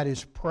 and that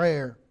is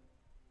prayer.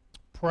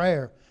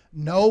 Prayer.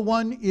 No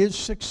one is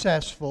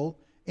successful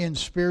in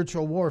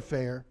spiritual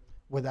warfare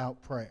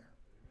without prayer.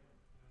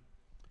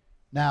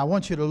 Now, I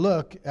want you to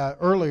look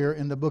earlier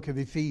in the book of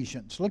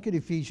Ephesians. Look at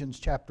Ephesians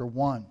chapter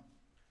 1.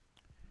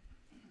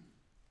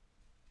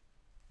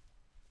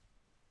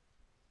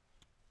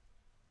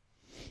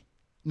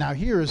 Now,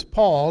 here is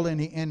Paul,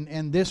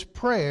 and this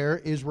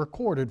prayer is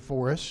recorded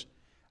for us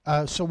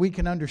so we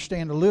can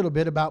understand a little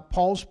bit about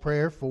Paul's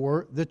prayer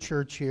for the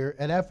church here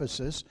at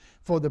Ephesus,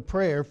 for the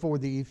prayer for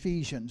the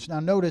Ephesians. Now,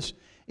 notice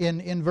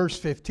in verse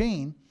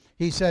 15,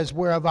 he says,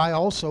 whereof I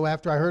also,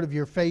 after I heard of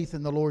your faith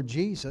in the Lord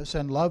Jesus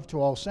and love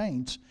to all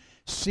saints,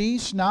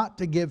 cease not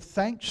to give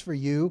thanks for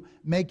you,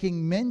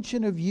 making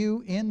mention of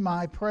you in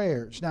my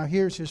prayers. Now,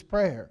 here's his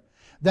prayer.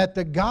 That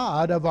the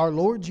God of our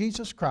Lord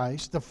Jesus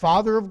Christ, the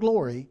Father of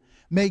glory,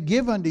 may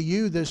give unto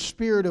you the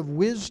spirit of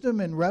wisdom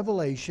and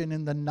revelation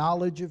in the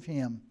knowledge of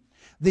Him,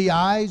 the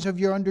eyes of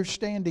your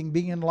understanding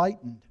being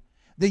enlightened,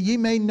 that ye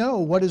may know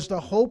what is the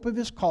hope of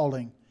His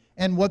calling,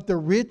 and what the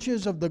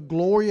riches of the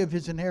glory of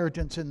His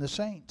inheritance in the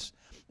saints,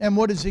 and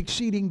what is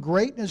exceeding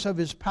greatness of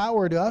His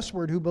power to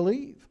usward who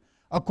believe,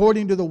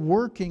 according to the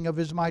working of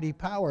His mighty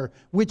power,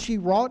 which He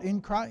wrought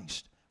in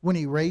Christ, when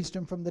He raised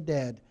Him from the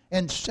dead,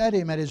 and set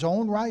Him at His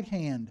own right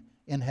hand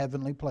in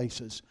heavenly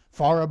places,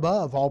 far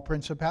above all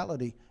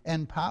principality,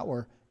 and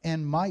power,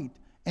 and might,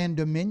 and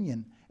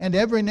dominion, and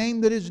every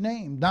name that is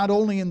named, not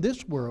only in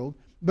this world,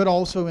 but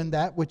also in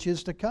that which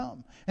is to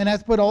come, and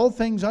hath put all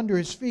things under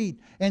his feet,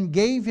 and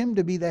gave him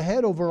to be the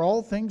head over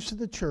all things to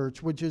the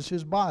church, which is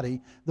his body,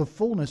 the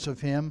fullness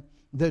of him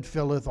that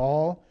filleth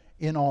all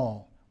in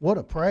all. What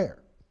a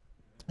prayer.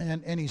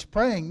 And he's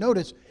praying.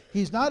 Notice,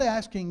 he's not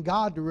asking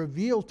God to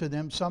reveal to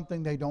them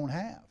something they don't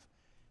have.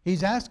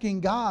 He's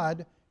asking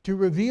God to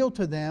reveal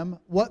to them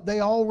what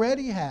they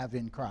already have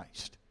in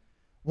Christ,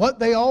 what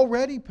they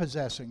already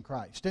possess in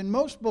Christ. And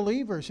most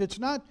believers, it's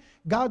not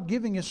God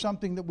giving us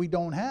something that we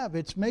don't have.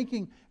 It's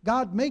making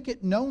God, make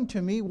it known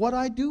to me what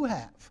I do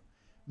have.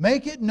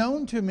 Make it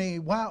known to me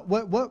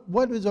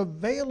what is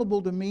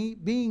available to me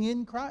being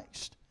in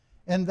Christ.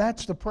 And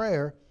that's the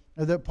prayer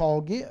that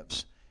Paul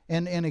gives.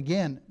 And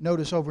again,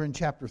 notice over in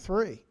chapter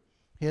 3,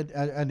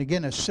 and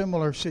again a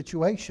similar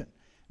situation.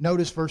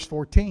 Notice verse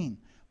 14.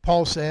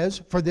 Paul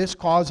says, "For this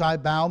cause I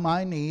bow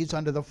my knees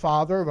unto the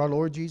Father of our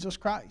Lord Jesus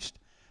Christ,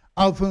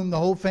 of whom the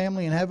whole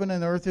family in heaven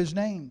and earth is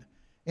named."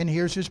 And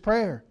here's his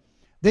prayer: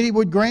 "That he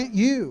would grant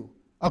you,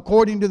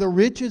 according to the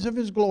riches of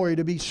his glory,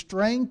 to be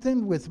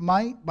strengthened with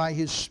might by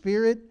his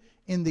Spirit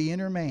in the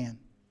inner man."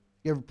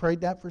 You ever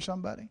prayed that for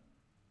somebody?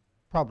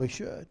 Probably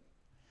should.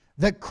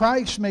 "That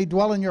Christ may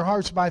dwell in your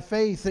hearts by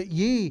faith, that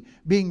ye,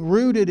 being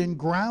rooted and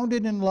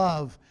grounded in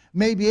love,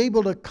 may be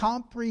able to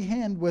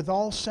comprehend with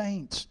all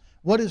saints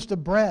what is the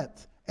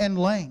breadth and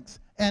length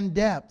and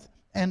depth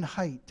and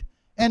height,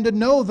 and to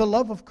know the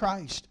love of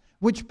Christ,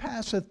 which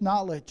passeth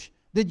knowledge,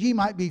 that ye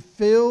might be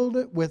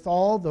filled with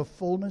all the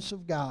fullness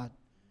of God.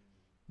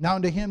 Now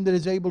unto him that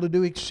is able to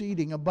do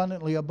exceeding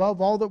abundantly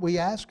above all that we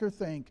ask or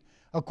think,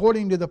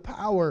 according to the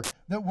power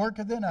that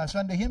worketh in us,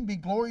 unto him be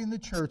glory in the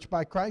church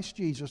by Christ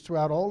Jesus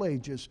throughout all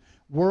ages,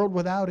 world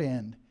without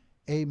end.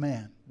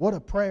 Amen." What a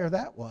prayer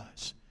that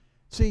was.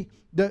 See,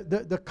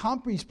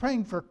 he's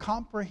praying for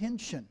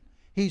comprehension.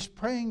 He's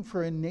praying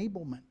for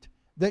enablement.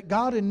 That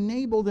God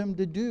enable them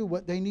to do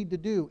what they need to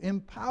do.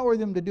 Empower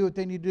them to do what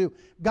they need to do.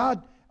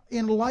 God,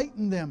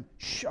 enlighten them.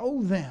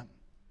 Show them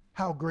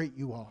how great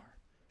you are.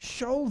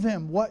 Show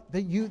them what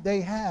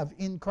they have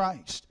in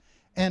Christ.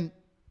 And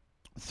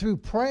through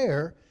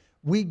prayer,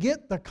 we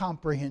get the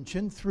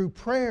comprehension. Through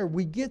prayer,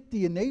 we get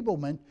the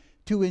enablement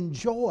to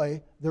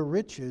enjoy the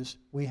riches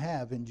we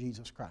have in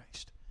Jesus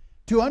Christ.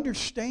 To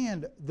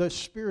understand the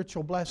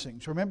spiritual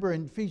blessings. Remember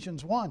in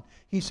Ephesians 1,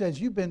 he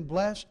says, you've been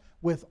blessed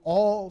with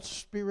all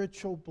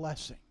spiritual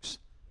blessings.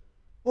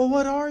 Well,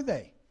 what are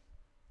they?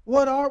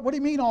 What do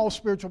you mean all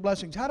spiritual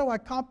blessings? How do I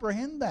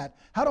comprehend that?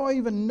 How do I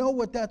even know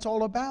what that's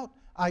all about?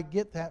 I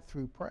get that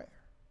through prayer.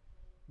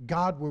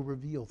 God will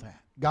reveal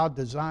that. God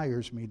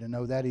desires me to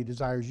know that. He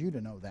desires you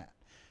to know that.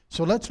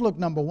 So let's look,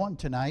 number one,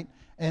 tonight,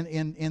 and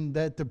in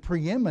the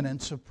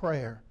preeminence of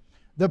prayer.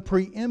 The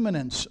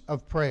preeminence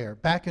of prayer.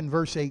 Back in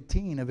verse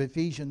 18 of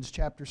Ephesians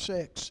chapter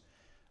 6.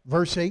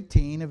 Verse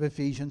 18 of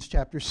Ephesians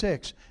chapter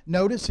 6.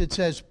 Notice it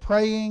says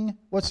praying,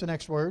 what's the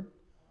next word?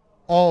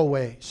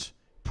 Always.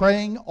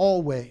 Praying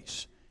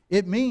always.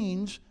 It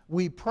means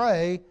we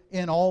pray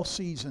in all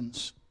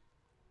seasons.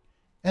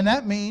 And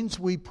that means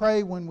we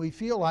pray when we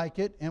feel like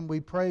it and we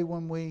pray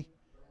when we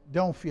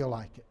don't feel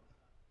like it.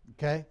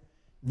 Okay?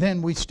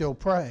 Then we still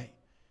pray.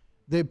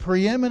 The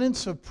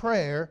preeminence of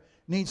prayer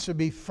needs to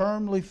be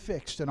firmly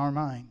fixed in our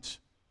minds.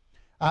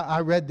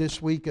 I read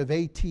this week of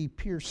A.T.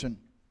 Pierson.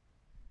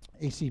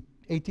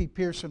 A.T.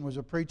 Pierson was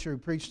a preacher who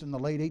preached in the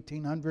late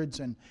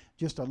 1800s and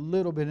just a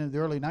little bit in the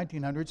early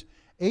 1900s.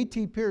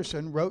 A.T.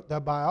 Pierson wrote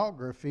the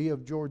biography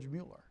of George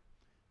Mueller.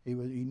 He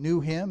knew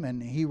him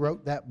and he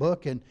wrote that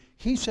book, and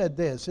he said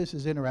this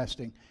is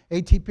interesting.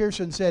 A.T.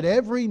 Pierson said,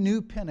 every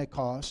new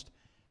Pentecost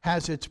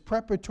has its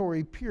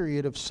preparatory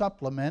period of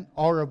supplement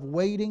or of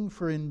waiting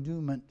for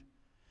endowment.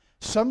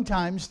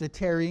 Sometimes the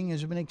tarrying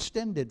has been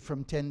extended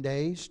from 10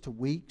 days to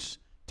weeks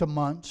to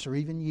months or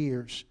even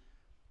years.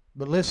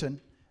 But listen,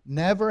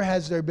 never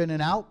has there been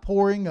an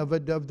outpouring of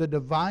the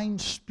divine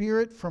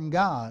Spirit from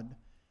God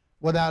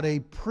without a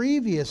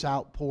previous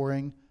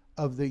outpouring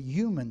of the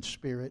human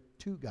spirit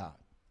to God.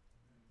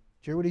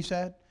 Did you hear what he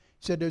said?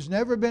 He said there's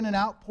never been an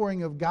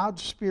outpouring of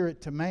God's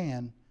Spirit to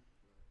man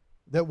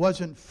that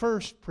wasn't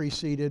first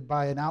preceded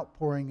by an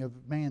outpouring of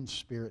man's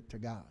spirit to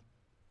God.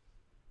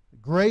 The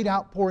great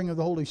outpouring of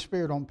the Holy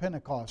Spirit on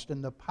Pentecost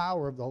and the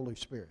power of the Holy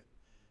Spirit.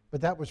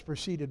 But that was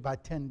preceded by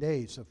 10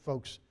 days of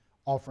folks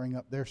offering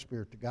up their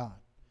spirit to God,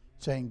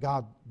 saying,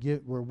 God,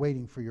 we're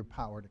waiting for your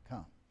power to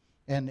come.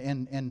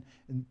 And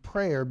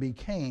prayer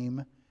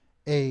became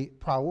a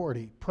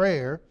priority.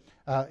 Prayer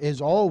is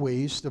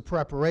always the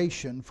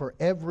preparation for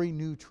every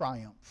new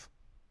triumph.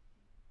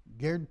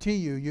 Guarantee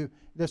you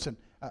listen,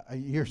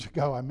 years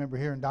ago I remember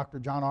hearing Dr.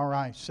 John R.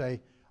 Rice say,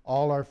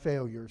 all our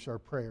failures are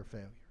prayer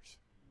failures.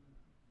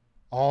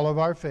 All of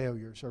our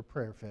failures are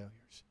prayer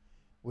failures.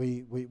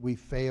 We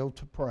fail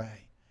to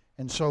pray.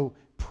 And so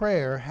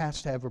prayer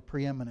has to have a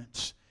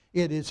preeminence.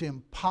 It is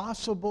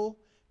impossible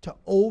to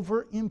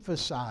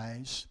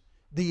overemphasize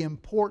the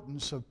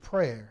importance of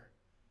prayer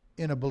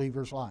in a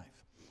believer's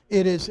life.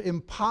 It is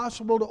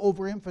impossible to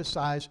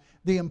overemphasize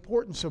the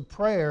importance of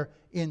prayer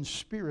in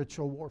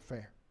spiritual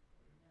warfare.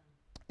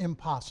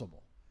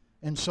 impossible.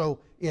 And so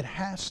it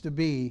has to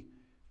be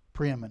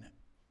preeminent.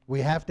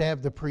 We have to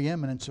have the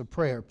preeminence of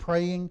prayer,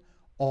 praying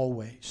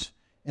always.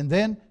 And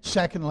then,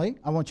 secondly,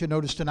 I want you to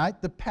notice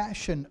tonight the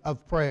passion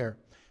of prayer.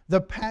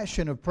 The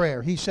passion of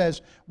prayer. He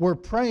says we're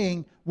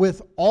praying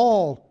with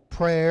all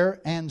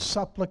prayer and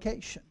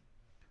supplication.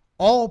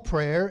 All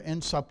prayer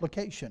and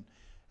supplication.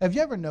 Have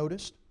you ever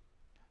noticed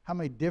how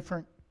many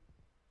different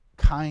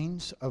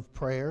kinds of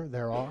prayer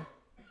there are?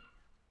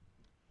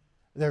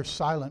 There's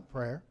silent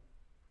prayer.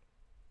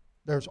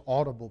 There's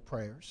audible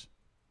prayers.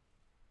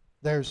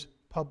 There's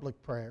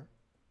public prayer.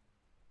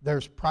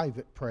 There's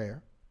private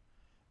prayer.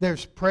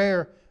 There's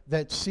prayer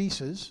that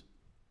ceases.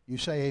 You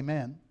say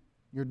amen.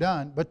 You're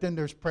done. But then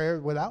there's prayer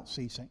without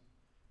ceasing,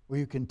 where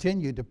you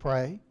continue to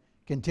pray,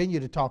 continue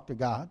to talk to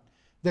God.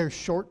 There's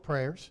short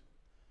prayers.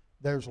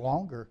 There's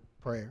longer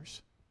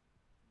prayers.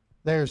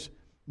 There's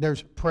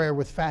prayer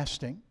with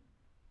fasting.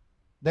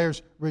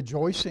 There's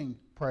rejoicing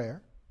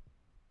prayer.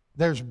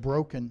 There's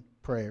broken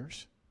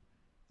prayers.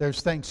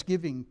 There's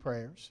thanksgiving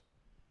prayers.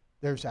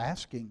 There's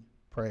asking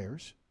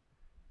prayers.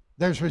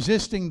 There's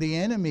resisting the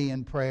enemy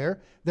in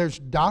prayer. There's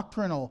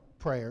doctrinal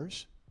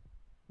prayers,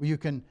 where you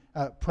can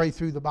pray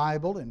through the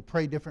Bible and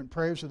pray different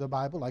prayers of the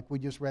Bible, like we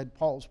just read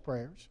Paul's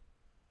prayers.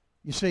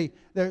 You see,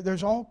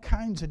 there's all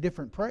kinds of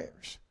different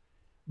prayers.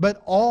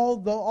 But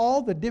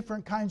all the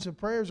different kinds of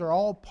prayers are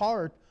all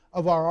part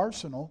of our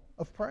arsenal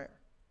of prayer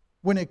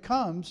when it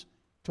comes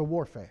to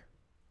warfare,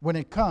 when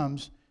it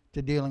comes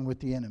to dealing with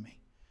the enemy.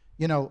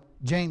 You know,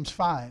 James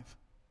 5,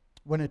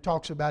 when it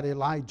talks about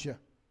Elijah,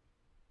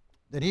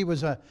 that he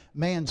was a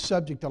man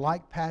subject to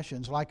like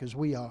passions, like as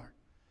we are.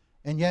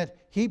 And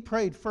yet, he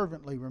prayed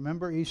fervently,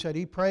 remember? He said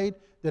he prayed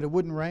that it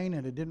wouldn't rain,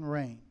 and it didn't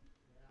rain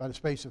by the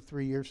space of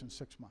 3 years and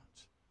 6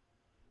 months.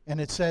 And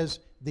it says,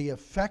 the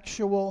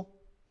effectual,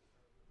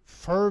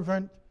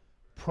 fervent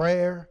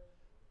prayer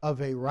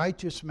of a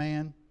righteous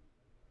man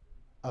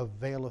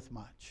availeth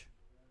much,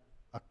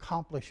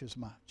 accomplishes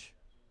much.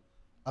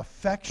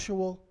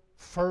 Effectual,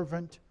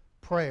 fervent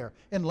prayer.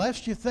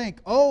 Unless you think,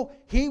 oh,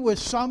 he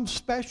was some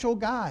special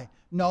guy.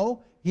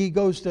 No,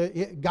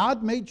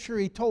 God made sure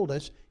he told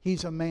us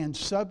he's a man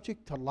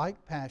subject to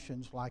like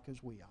passions like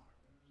as we are.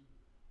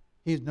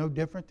 He's no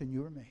different than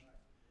you or me.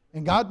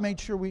 And God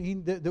made sure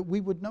that we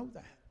would know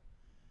that.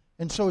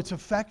 And so it's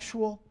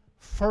effectual,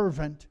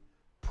 fervent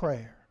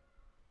prayer.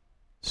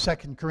 2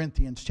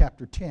 Corinthians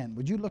chapter 10.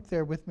 Would you look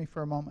there with me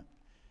for a moment?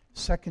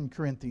 2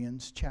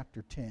 Corinthians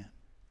chapter 10.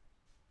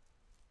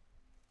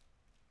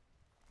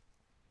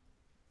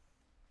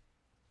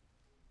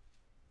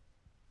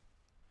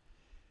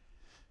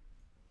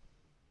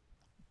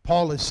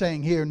 Paul is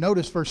saying here,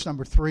 notice verse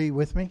number 3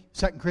 with me.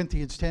 2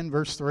 Corinthians 10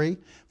 verse 3.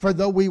 For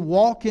though we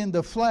walk in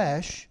the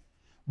flesh,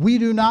 we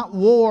do not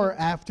war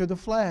after the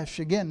flesh.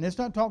 Again, it's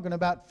not talking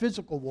about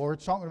physical war.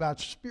 It's talking about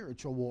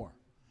spiritual war.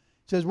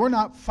 It says we're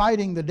not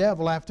fighting the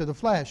devil after the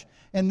flesh.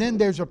 And then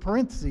there's a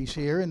parenthesis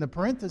here. And the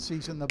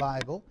parenthesis in the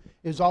Bible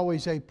is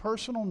always a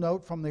personal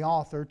note from the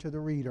author to the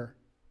reader.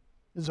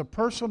 It's a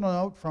personal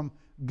note from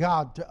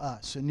God to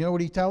us. And you know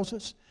what he tells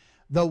us?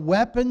 The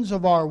weapons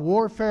of our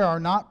warfare are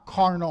not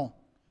carnal.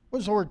 What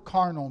does the word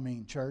carnal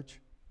mean,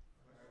 church?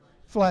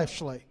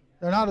 Fleshly.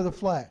 They're not of the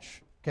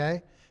flesh.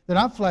 Okay? They're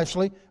not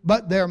fleshly,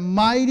 but they're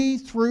mighty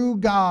through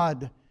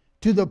God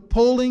to the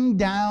pulling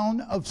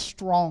down of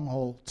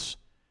strongholds.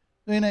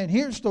 And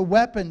here's the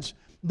weapons.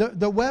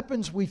 The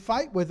weapons we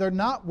fight with are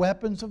not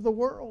weapons of the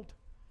world.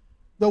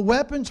 The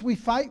weapons we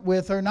fight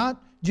with are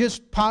not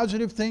just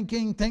positive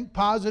thinking, think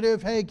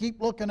positive, hey,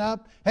 keep looking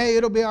up, hey,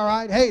 it'll be all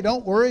right, hey,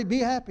 don't worry, be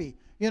happy.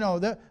 You know,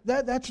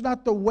 that's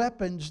not the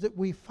weapons that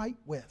we fight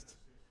with.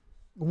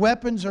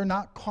 Weapons are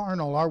not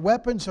carnal. Our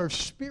weapons are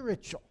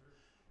spiritual.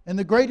 And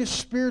the greatest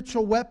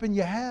spiritual weapon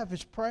you have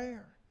is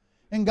prayer.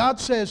 And God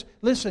says,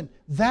 listen,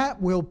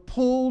 that will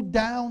pull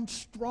down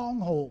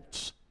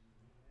strongholds.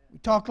 We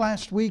talked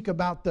last week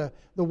about the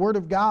Word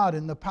of God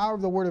and the power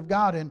of the Word of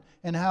God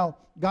and how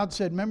God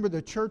said, remember,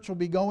 the church will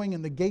be going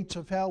and the gates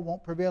of hell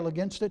won't prevail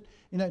against it.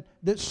 You know,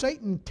 that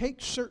Satan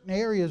takes certain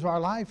areas of our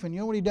life and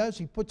you know what he does?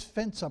 He puts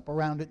fence up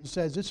around it and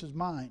says, this is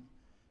mine.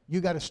 You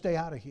got to stay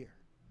out of here.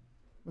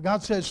 But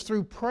God says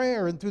through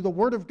prayer and through the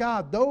Word of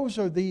God, those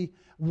are the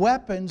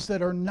weapons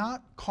that are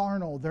not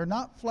carnal. They're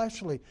not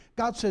fleshly.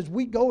 God says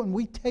we go and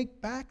we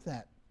take back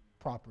that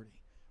property.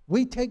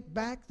 We take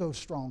back those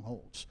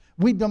strongholds.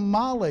 We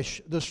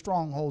demolish the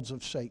strongholds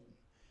of Satan.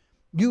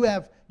 You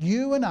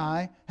and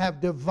I have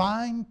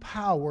divine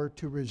power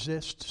to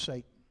resist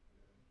Satan.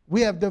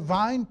 We have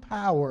divine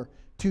power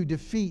to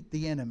defeat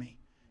the enemy.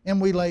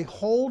 And we lay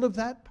hold of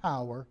that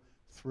power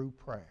through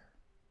prayer.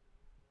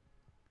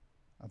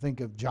 I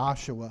think of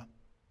Joshua,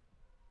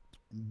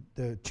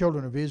 the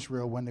children of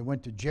Israel, when they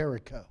went to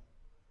Jericho.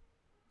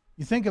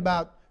 You think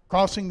about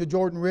crossing the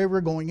Jordan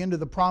River, going into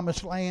the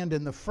Promised Land,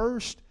 and the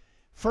first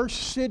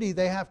city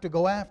they have to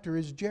go after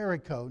is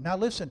Jericho. Now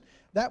listen,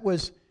 that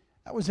was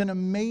an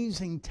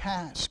amazing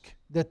task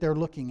that they're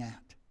looking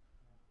at.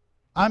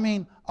 I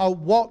mean,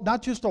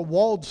 not just a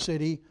walled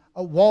city,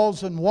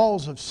 walls and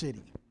walls of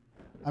city.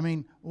 I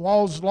mean,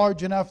 walls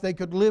large enough they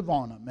could live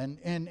on them,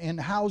 and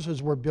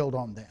houses were built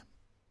on them.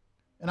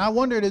 And I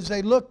wondered as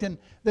they looked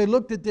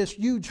at this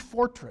huge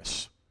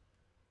fortress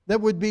that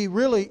would be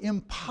really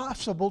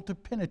impossible to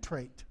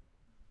penetrate.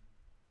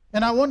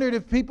 And I wondered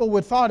if people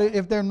would thought,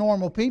 if they're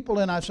normal people,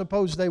 and I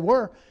suppose they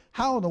were,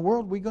 how in the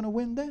world are we going to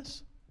win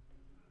this?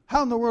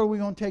 How in the world are we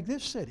going to take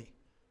this city?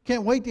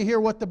 Can't wait to hear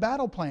what the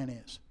battle plan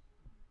is.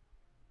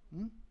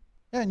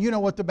 And you know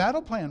what the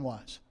battle plan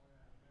was.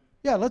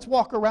 Yeah, let's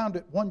walk around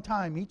it one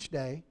time each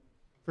day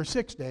for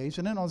 6 days,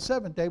 and then on the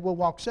seventh day we'll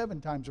walk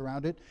 7 times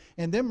around it,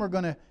 and then we're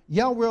going to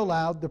yell real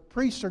loud, the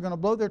priests are going to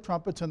blow their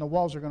trumpets, and the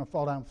walls are going to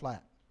fall down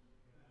flat.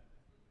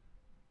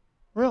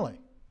 Really?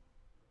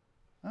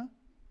 Huh?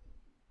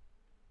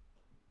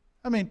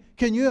 I mean,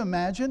 can you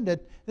imagine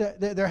that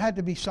there had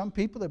to be some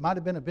people that might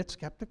have been a bit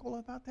skeptical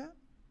about that?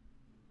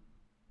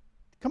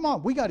 Come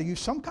on, we got to use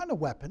some kind of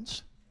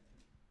weapons.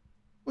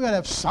 We got to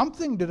have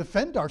something to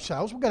defend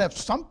ourselves. We got to have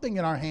something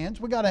in our hands.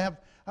 We got to have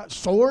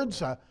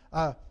swords,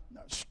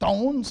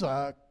 stones,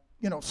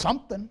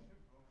 something.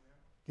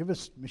 Give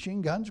us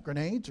machine guns,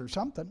 grenades, or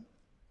something.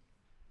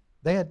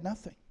 They had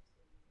nothing.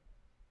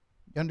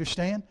 You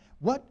understand?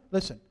 What?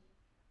 Listen,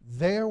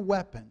 their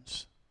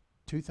weapons,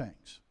 2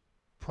 things: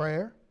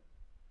 prayer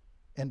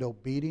and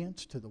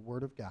obedience to the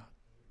Word of God.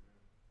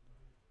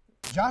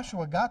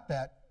 Joshua got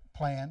that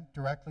plan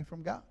directly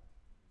from God.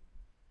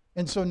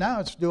 And so now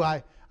it's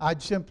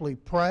I'd simply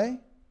pray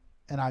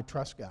and I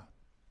trust God.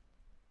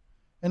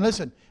 And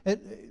listen,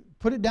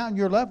 put it down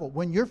your level.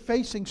 When you're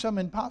facing some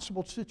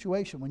impossible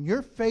situation, when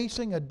you're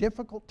facing a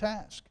difficult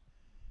task,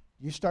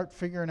 you start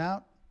figuring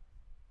out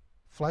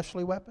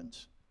fleshly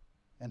weapons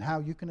and how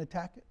you can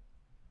attack it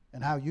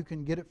and how you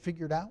can get it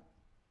figured out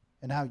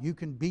and how you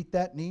can beat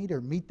that need or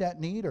meet that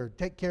need or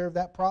take care of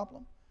that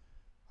problem?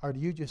 Or do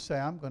you just say,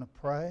 I'm going to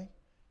pray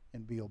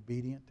and be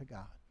obedient to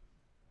God?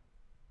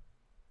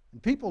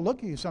 And people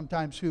look at you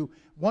sometimes who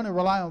want to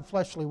rely on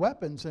fleshly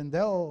weapons, and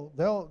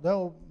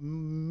they'll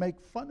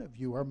make fun of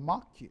you or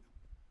mock you.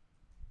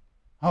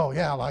 Oh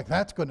yeah, like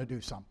that's going to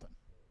do something.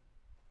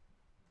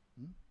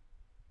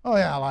 Oh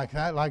yeah,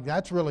 like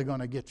that's really going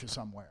to get you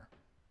somewhere.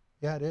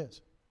 Yeah, it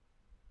is.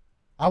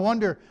 I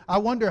wonder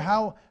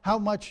how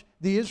much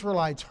the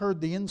Israelites heard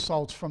the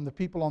insults from the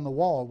people on the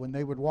wall when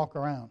they would walk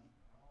around,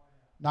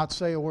 not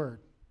say a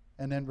word,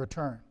 and then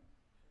return.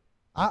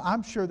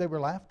 I'm sure they were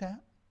laughed at.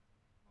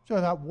 So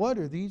I thought, what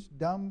are these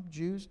dumb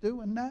Jews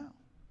doing now?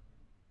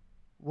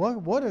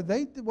 What do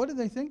they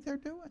think they're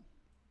doing?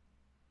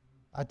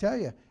 I tell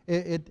you,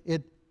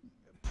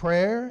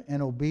 prayer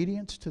and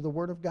obedience to the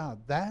Word of God.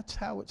 That's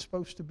how it's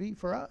supposed to be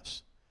for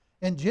us.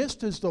 And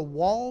just as the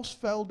walls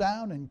fell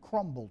down and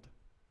crumbled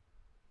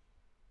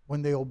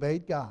when they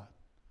obeyed God,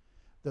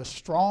 the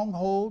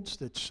strongholds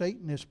that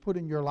Satan has put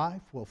in your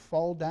life will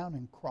fall down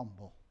and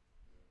crumble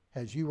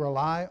as you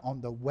rely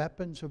on the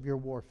weapons of your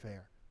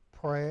warfare,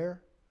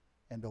 prayer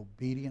and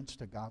obedience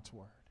to God's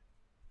Word.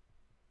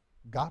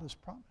 God has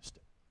promised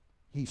it.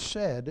 He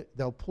said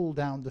they'll pull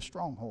down the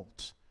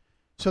strongholds.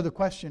 So the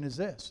question is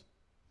this: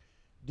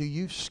 do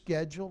you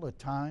schedule a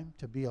time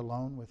to be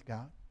alone with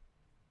God?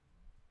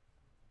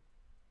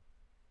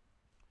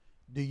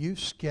 Do you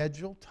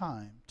schedule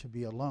time to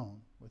be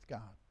alone with God?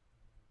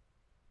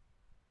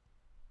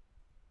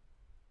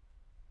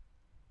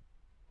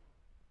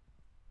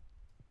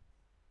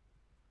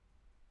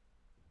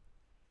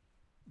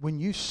 When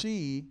you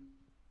see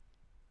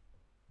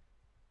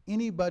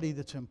anybody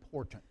that's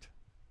important,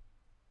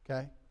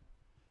 okay?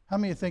 How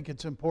many think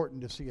it's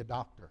important to see a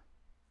doctor?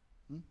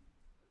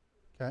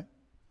 Okay?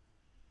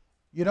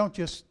 You don't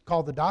just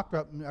call the doctor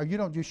up, or you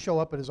don't just show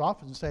up at his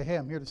office and say, hey,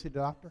 I'm here to see the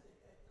doctor.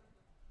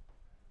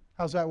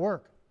 How's that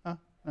work? Huh?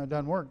 No, it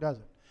doesn't work, does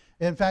it?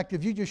 In fact,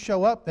 if you just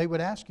show up, they would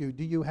ask you,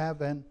 do you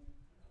have an...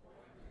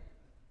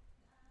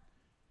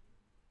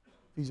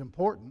 If he's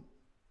important,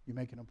 you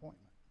make an appointment.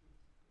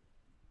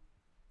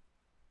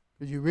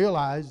 Because you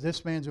realize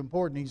this man's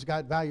important, he's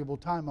got valuable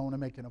time, I want to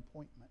make an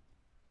appointment.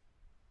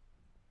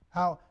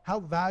 How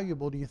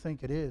valuable do you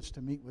think it is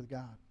to meet with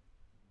God?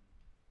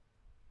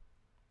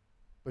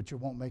 But you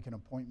won't make an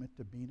appointment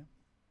to meet Him?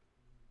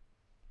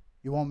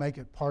 You won't make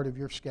it part of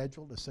your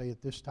schedule to say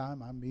at this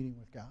time I'm meeting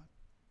with God?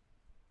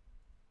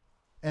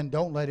 And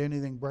don't let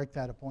anything break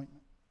that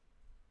appointment.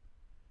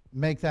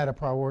 Make that a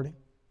priority.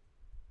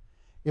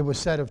 It was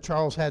said of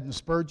Charles Haddon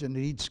Spurgeon that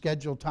he'd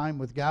schedule time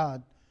with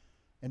God,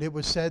 and it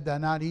was said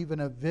that not even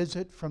a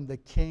visit from the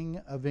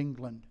King of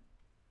England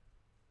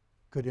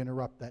could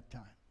interrupt that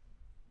time.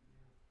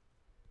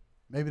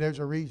 Maybe there's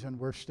a reason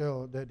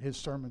that his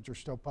sermons are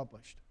still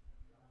published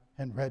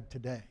and read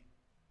today.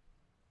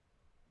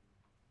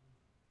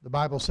 The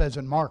Bible says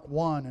in Mark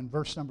 1 and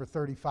verse number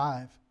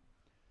 35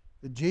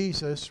 that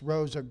Jesus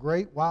rose a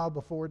great while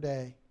before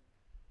day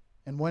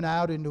and went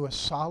out into a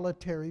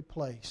solitary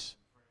place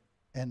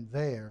and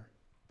there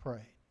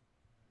prayed.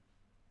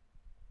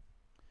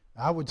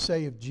 I would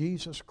say if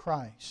Jesus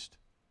Christ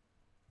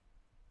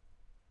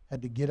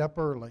had to get up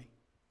early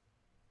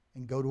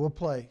and go to a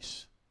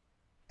place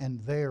and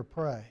there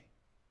pray,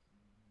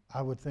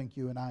 I would think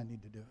you and I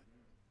need to do it.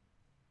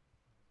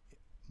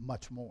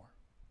 much more.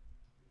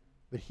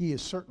 But He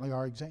is certainly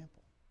our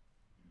example.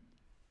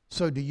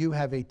 So do you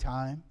have a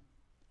time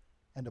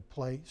and a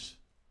place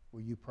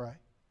where you pray?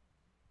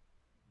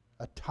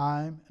 A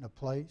time and a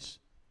place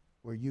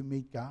where you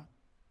meet God?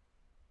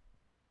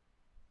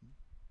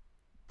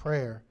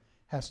 Prayer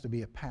has to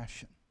be a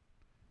passion.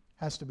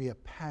 Has to be a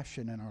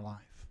passion in our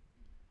life.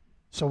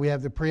 So we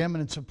have the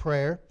preeminence of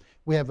prayer.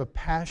 We have a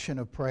passion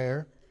of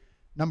prayer.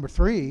 Number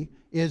 3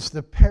 is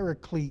the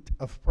paraclete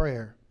of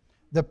prayer.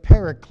 The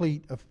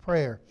paraclete of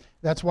prayer.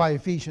 That's why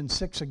Ephesians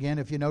 6 again,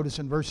 if you notice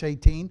in verse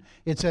 18,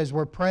 it says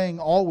we're praying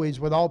always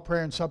with all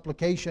prayer and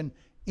supplication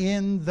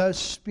in the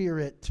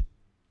Spirit.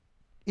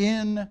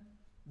 In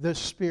the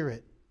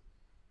Spirit.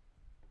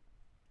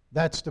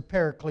 That's the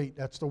paraclete.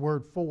 That's the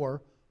word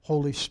for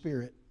Holy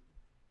Spirit.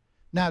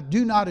 Now,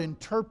 do not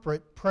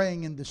interpret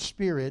praying in the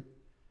Spirit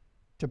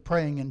to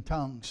praying in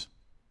tongues.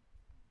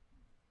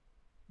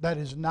 That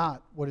is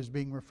not what is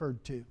being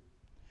referred to.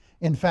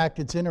 In fact,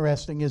 it's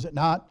interesting, is it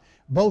not?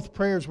 Both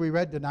prayers we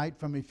read tonight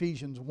from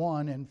Ephesians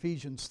 1 and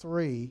Ephesians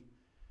 3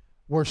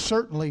 were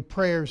certainly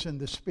prayers in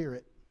the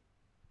Spirit,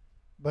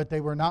 but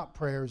they were not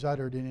prayers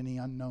uttered in any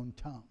unknown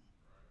tongue.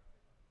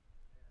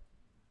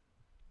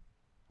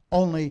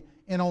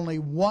 In only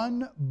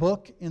one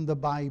book in the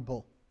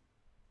Bible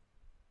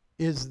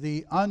is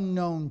the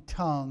unknown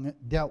tongue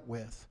dealt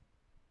with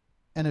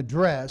and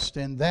addressed,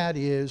 and that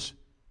is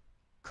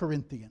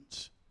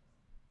Corinthians.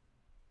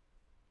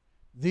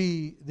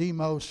 The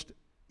most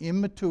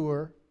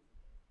immature,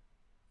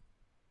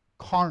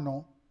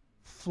 carnal,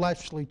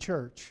 fleshly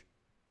church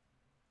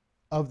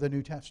of the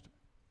New Testament.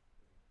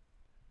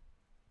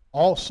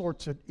 All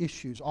sorts of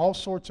issues, all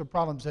sorts of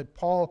problems that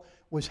Paul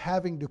was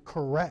having to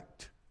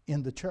correct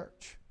in the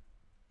church.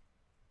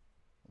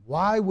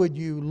 Why would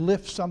you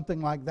lift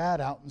something like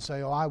that out and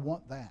say, oh, I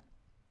want that?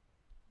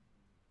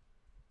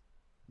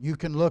 You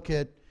can look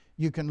at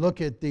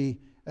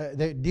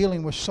they're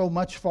dealing with so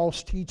much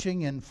false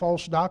teaching and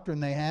false doctrine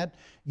they had.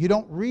 You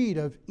don't read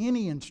of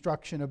any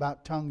instruction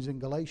about tongues in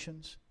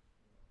Galatians,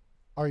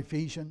 or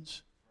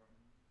Ephesians,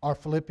 or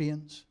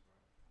Philippians,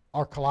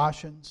 or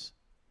Colossians,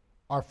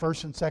 or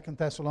 1st and 2nd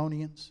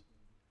Thessalonians.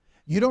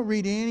 You don't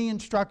read any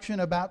instruction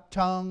about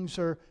tongues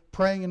or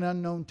praying in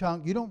unknown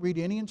tongue. You don't read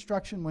any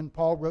instruction when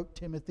Paul wrote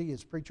Timothy,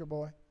 his preacher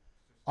boy,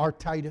 or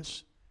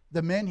Titus,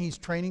 the men he's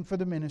training for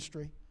the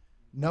ministry.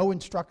 No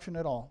instruction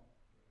at all.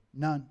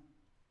 None.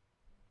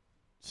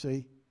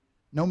 See?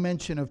 No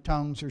mention of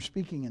tongues or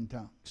speaking in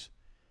tongues.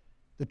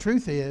 The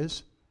truth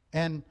is,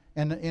 and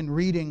in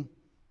reading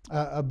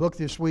a book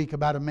this week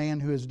about a man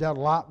who has dealt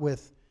a lot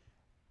with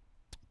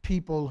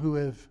people who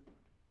have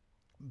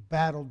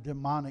battled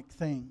demonic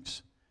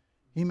things,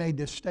 he made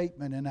this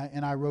statement,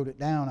 and I wrote it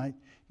down.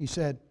 He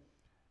said,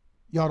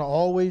 you ought to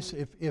always,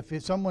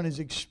 if someone has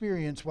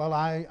experienced, well,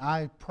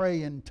 I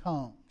pray in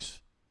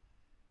tongues,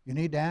 you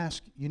need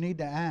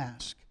to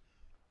ask,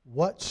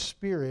 what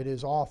spirit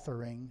is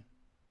authoring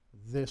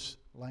this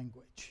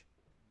language?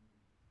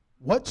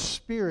 What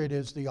spirit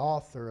is the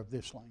author of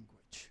this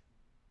language?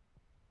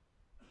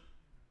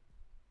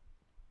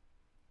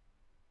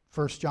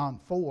 1 John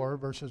 4,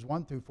 verses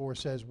 1 through 4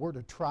 says, we're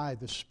to try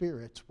the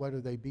spirits,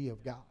 whether they be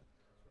of God.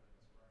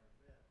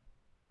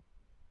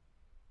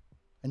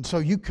 And so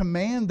you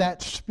command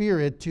that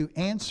spirit to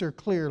answer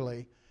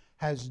clearly,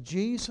 has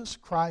Jesus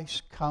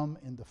Christ come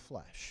in the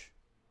flesh?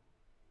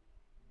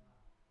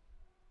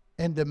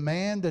 And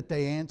demand that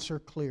they answer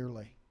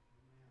clearly.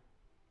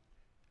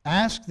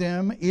 Ask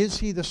them, is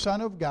He the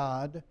Son of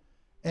God?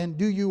 And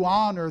do you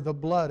honor the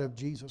blood of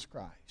Jesus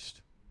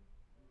Christ?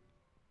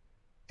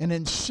 And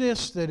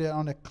insist that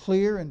on a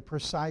clear and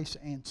precise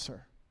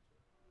answer.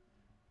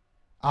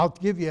 I'll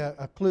give you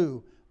a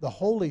clue. The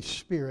Holy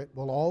Spirit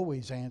will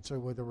always answer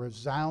with a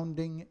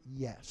resounding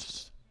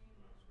yes.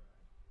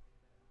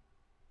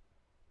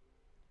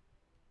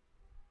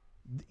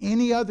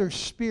 Any other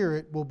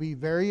spirit will be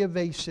very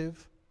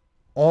evasive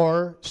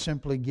or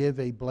simply give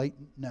a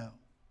blatant no.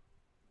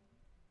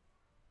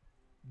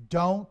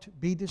 Don't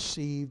be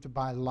deceived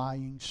by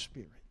lying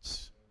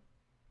spirits.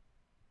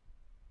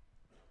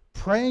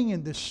 Praying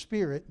in the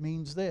Spirit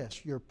means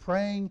this. You're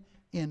praying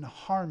in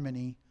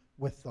harmony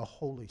with the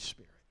Holy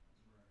Spirit.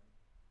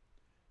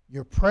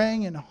 You're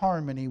praying in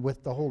harmony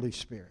with the Holy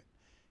Spirit.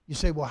 You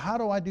say, well, how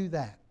do I do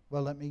that?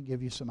 Well, let me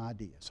give you some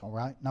ideas, all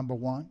right? Number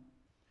 1,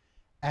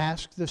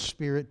 ask the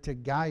Spirit to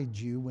guide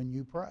you when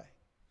you pray.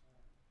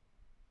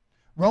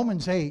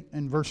 Romans 8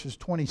 and verses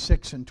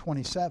 26 and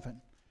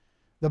 27,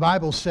 the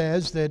Bible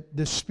says that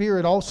the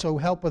Spirit also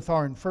helpeth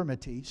our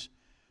infirmities,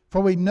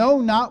 for we know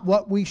not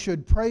what we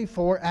should pray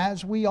for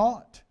as we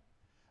ought.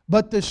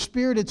 But the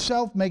Spirit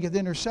itself maketh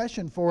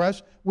intercession for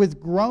us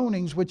with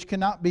groanings which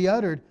cannot be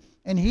uttered.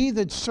 And He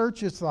that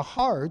searcheth the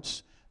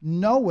hearts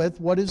knoweth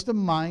what is the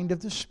mind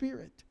of the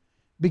Spirit,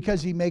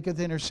 because He maketh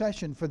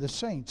intercession for the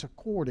saints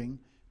according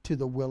to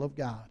the will of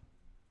God.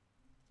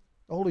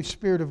 The Holy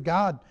Spirit of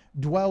God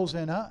dwells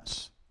in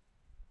us.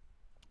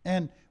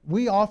 And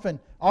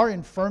our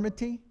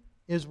infirmity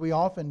is we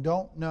often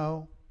don't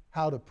know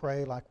how to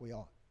pray like we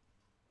ought.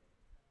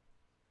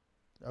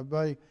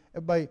 Everybody,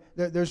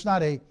 there's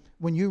not a,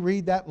 when you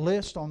read that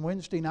list on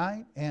Wednesday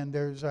night, and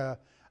there's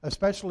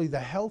especially the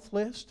health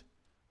list,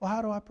 well,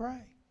 how do I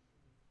pray?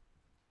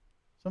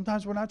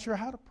 Sometimes we're not sure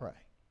how to pray.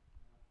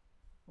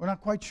 We're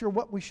not quite sure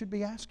what we should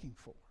be asking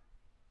for.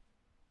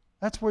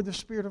 That's where the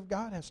Spirit of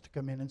God has to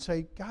come in and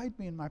say, guide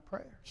me in my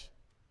prayers.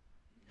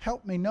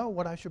 Help me know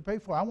what I should pray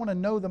for. I want to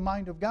know the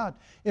mind of God.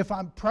 If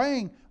I'm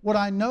praying what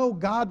I know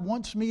God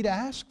wants me to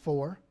ask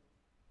for,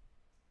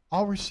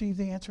 I'll receive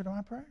the answer to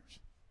my prayers.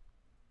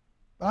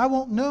 But I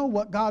won't know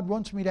what God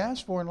wants me to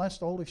ask for unless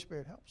the Holy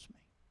Spirit helps me.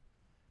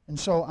 And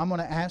so I'm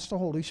going to ask the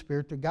Holy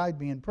Spirit to guide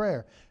me in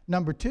prayer.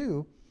 Number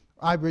 2,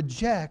 I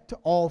reject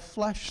all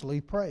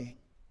fleshly praying.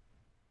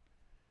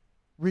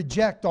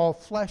 Reject all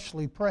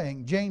fleshly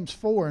praying. James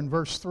 4 and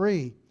verse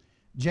 3,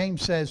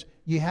 James says,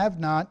 "Ye have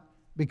not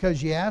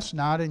because ye ask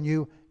not, and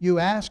you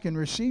ask and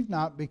receive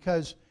not,"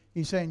 because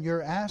he's saying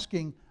you're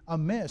asking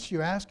amiss.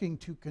 You're asking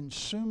to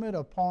consume it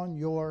upon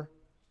your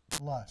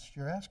lust.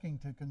 You're asking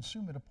to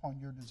consume it upon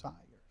your desires.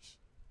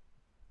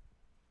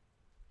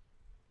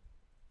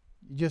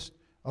 You just,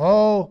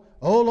 oh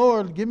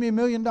Lord, give me $1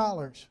 million.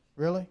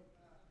 Really?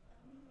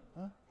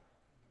 Huh?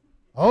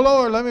 Oh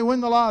Lord, let me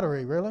win the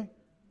lottery. Really?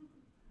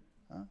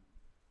 Huh?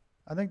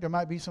 I think there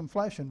might be some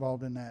flesh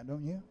involved in that,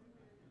 don't you?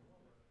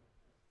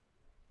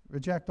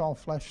 Reject all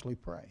fleshly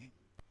praying.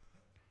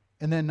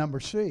 And then number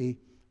C,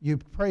 you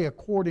pray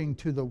according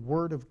to the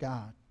Word of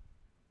God.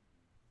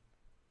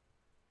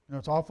 You know,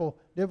 it's awful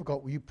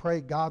difficult when you pray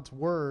God's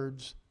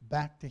words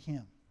back to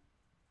Him.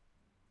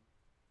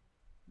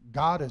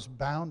 God is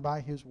bound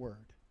by His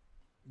Word.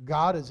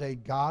 God is a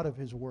God of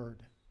His Word.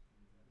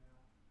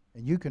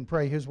 And you can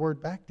pray His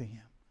Word back to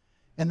Him.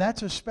 And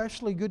that's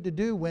especially good to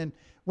do when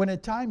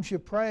at times you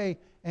pray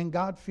and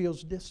God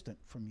feels distant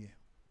from you.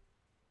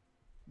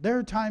 There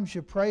are times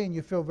you pray and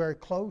you feel very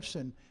close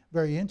and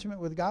very intimate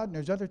with God, and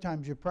there's other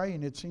times you pray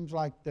and it seems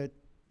like that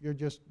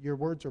your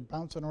words are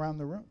bouncing around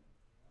the room.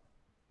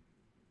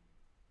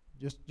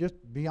 Just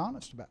be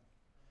honest about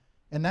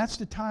it. And that's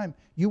the time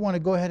you want to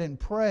go ahead and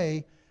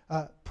pray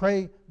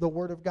the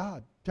Word of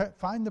God.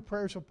 Find the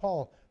prayers of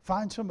Paul.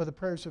 Find some of the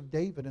prayers of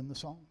David in the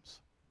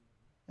Psalms.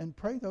 And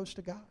pray those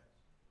to God.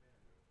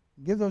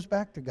 Give those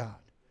back to God.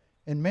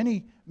 And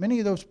many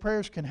of those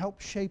prayers can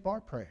help shape our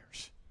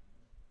prayers.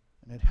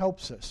 And it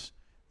helps us.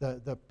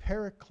 The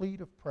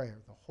paraclete of prayer,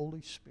 the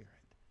Holy Spirit.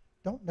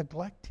 Don't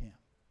neglect Him.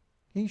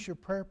 He's your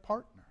prayer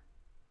partner.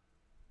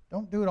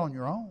 Don't do it on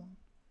your own.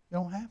 You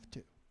don't have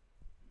to.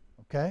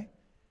 Okay?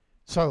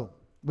 So,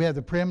 we have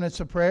the preeminence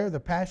of prayer, the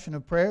passion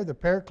of prayer, the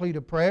paraclete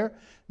of prayer.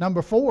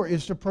 Number 4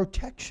 is the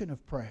protection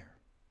of prayer.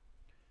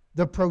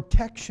 The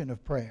protection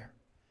of prayer.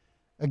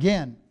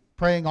 Again,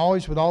 praying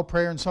always with all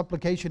prayer and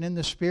supplication in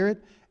the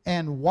Spirit,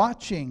 and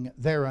watching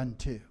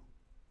thereunto.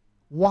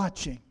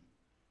 Watching.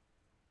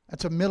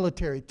 That's a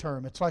military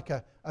term. It's like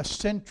a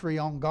sentry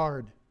on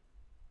guard.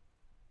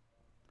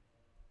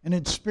 And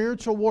in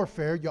spiritual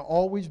warfare, you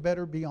always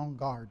better be on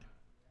guard.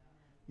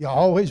 You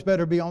always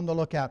better be on the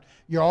lookout.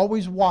 You're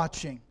always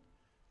watching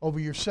over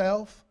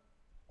yourself,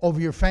 over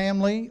your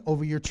family,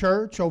 over your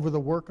church, over the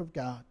work of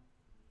God.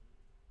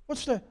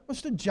 What's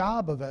the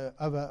job of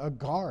a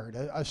guard,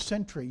 a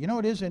sentry? You know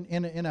it is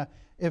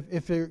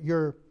if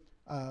your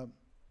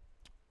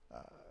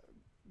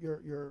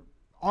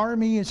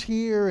army is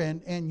here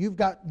and you've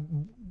got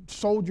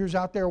soldiers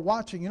out there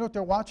watching. You know what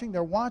they're watching?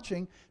 They're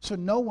watching so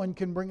no one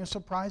can bring a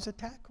surprise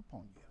attack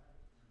upon you.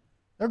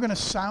 They're going to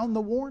sound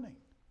the warning.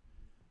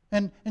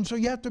 And so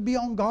you have to be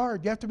on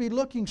guard. You have to be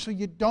looking so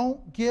you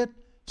don't get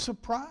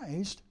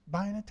surprised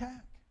by an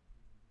attack.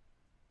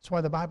 That's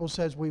why the Bible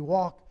says we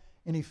walk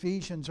in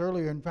Ephesians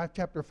earlier, in fact,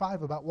 chapter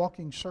 5, about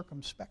walking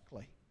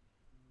circumspectly.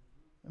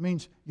 It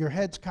means your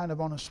head's kind of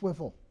on a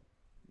swivel.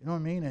 You know what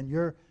I mean? And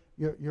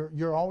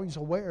you're always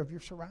aware of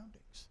your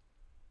surroundings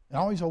and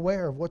always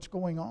aware of what's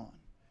going on.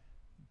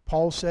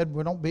 Paul said,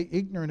 well, don't be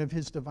ignorant of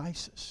his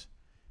devices.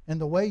 And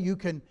the way you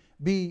can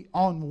be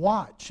on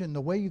watch and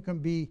the way you can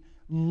be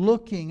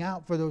looking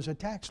out for those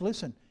attacks,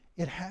 listen,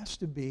 it has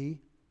to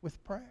be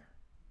with prayer.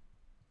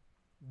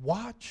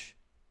 Watch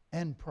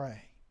and pray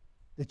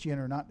that you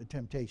enter not into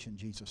temptation,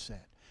 Jesus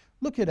said.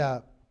 Look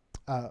at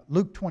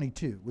Luke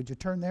 22. Would you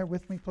turn there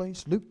with me,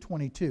 please? Luke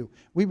 22.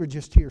 We were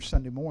just here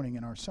Sunday morning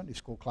in our Sunday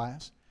school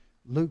class.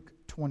 Luke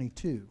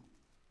 22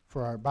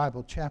 for our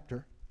Bible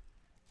chapter.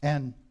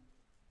 And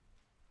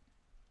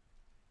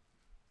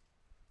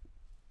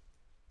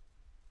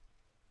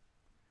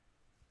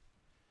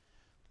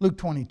Luke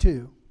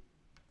 22.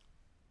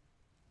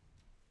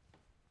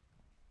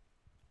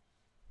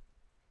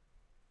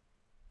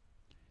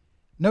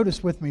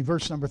 Notice with me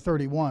verse number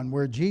 31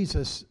 where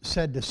Jesus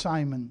said to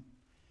Simon,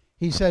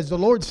 He says, the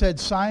Lord said,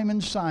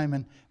 Simon,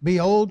 Simon,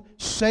 behold,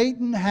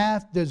 Satan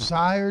hath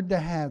desired to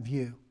have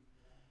you,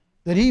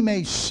 that he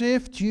may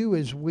sift you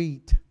as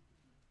wheat.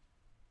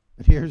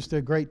 But here's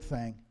the great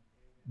thing.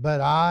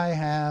 But I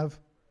have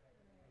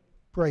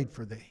prayed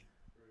for thee,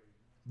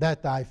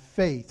 that thy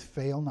faith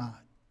fail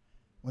not.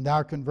 When thou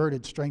art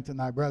converted, strengthen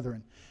thy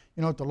brethren.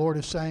 You know what the Lord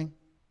is saying?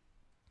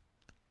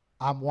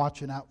 I'm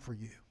watching out for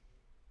you.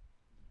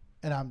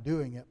 And I'm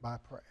doing it by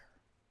prayer.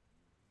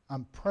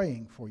 I'm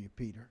praying for you,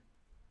 Peter.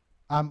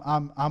 I'm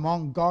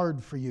on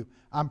guard for you.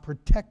 I'm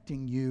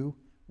protecting you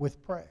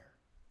with prayer.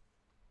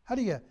 How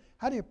do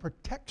you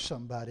protect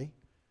somebody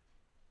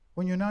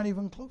when you're not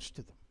even close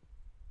to them?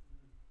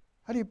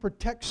 How do you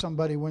protect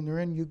somebody when they're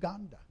in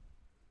Uganda?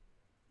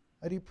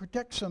 How do you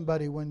protect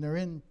somebody when they're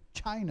in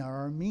China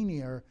or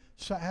Armenia or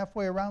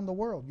halfway around the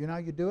world? You know how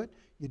you do it?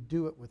 You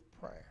do it with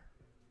prayer.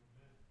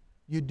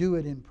 You do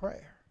it in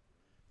prayer.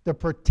 The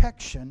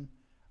protection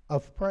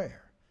of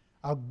prayer.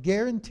 I'll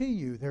guarantee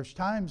you there's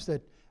times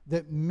that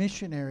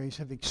missionaries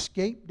have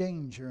escaped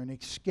danger and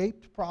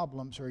escaped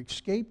problems or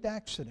escaped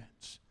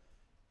accidents,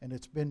 and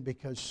it's been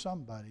because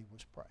somebody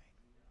was praying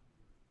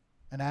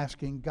and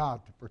asking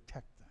God to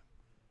protect them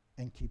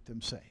and keep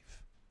them safe.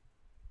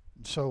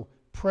 And so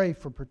pray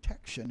for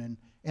protection.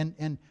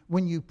 And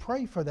when you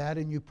pray for that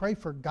and you pray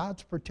for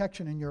God's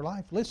protection in your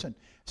life, listen,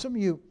 some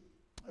of you,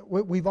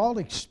 we've all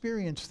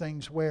experienced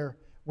things where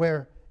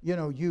you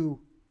know, you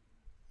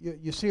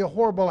see a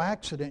horrible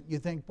accident, you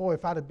think, boy,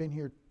 if I'd have been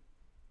here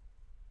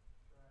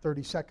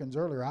 30 seconds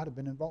earlier, I'd have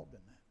been involved in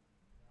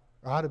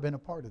that. Or I'd have been a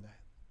part of that.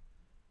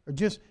 Or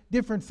just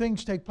different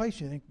things take place,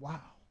 you think,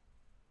 wow,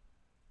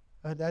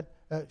 that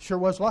sure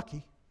was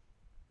lucky.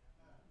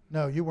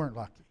 No, you weren't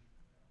lucky.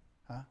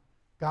 Huh?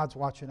 God's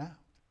watching out.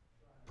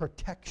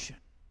 Protection.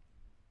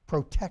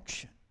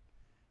 Protection.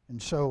 And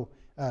so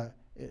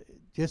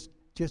just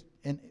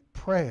in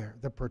prayer,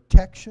 the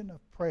protection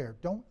of prayer.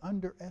 Don't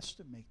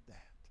underestimate that.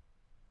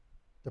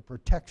 The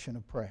protection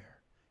of prayer.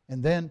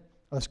 And then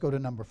let's go to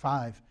number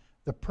 5,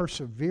 the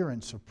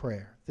perseverance of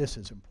prayer. This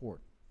is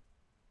important.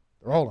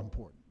 They're all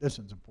important. This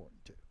is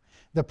important too.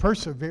 The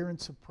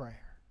perseverance of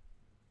prayer.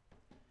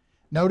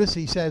 Notice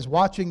he says,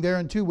 watching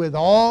thereunto with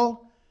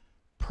all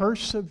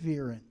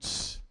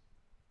perseverance.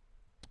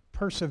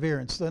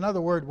 Perseverance. Another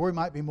word we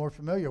might be more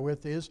familiar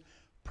with is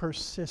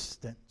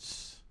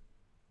persistence.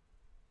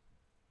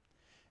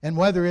 And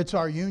whether it's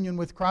our union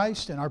with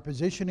Christ and our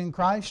position in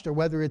Christ, or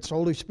whether it's the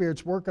Holy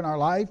Spirit's work in our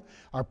life,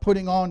 our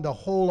putting on the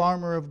whole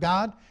armor of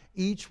God,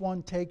 each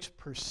one takes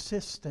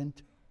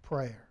persistent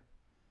prayer.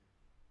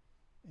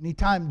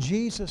 Anytime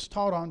Jesus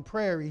taught on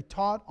prayer, He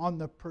taught on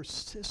the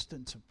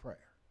persistence of prayer.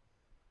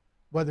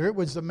 Whether it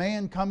was the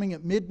man coming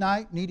at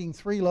midnight needing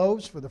 3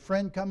 loaves for the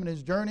friend coming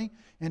his journey,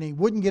 and he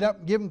wouldn't get up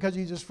and give him because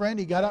he's his friend,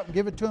 he got up and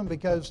gave it to him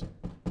because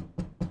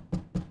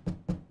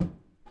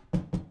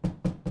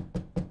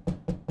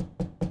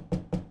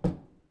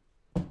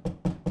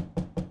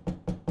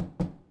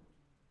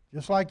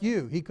just like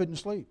you, he couldn't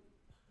sleep.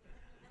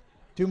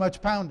 Too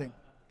much pounding.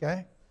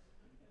 Okay?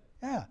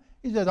 Yeah.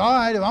 He said, all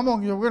right, if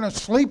we're going to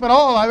sleep at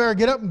all, I better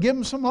get up and give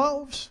him some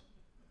loaves.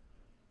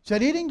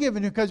 Said he didn't give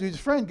it to him because he was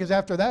his friend, because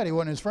after that he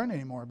wasn't his friend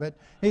anymore. But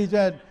he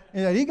said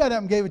he got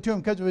up and gave it to him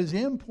because of his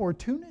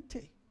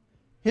importunity,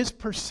 his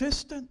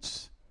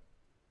persistence.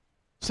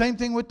 Same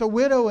thing with the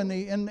widow and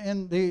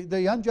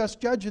the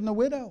unjust judge and the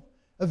widow.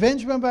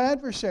 Avengement of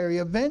adversary,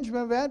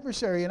 avengement of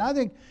adversary. And I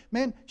think,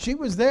 man, she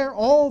was there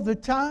all the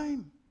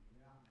time.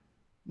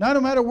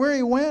 No matter where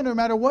he went, no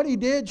matter what he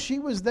did, she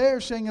was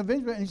there saying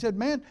avengement. And he said,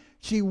 man,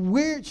 she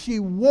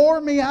wore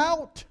me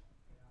out.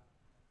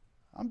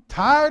 I'm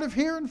tired of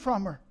hearing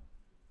from her.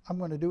 I'm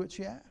going to do what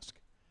she asked.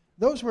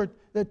 Those were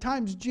the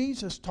times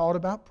Jesus taught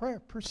about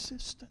prayer.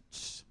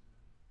 Persistence.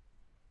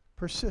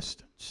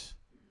 Persistence.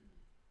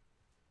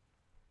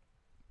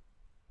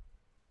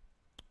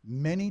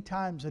 Many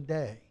times a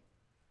day,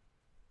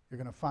 you're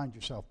going to find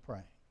yourself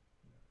praying.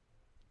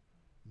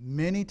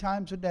 Many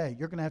times a day,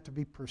 you're going to have to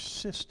be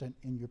persistent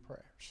in your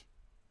prayers.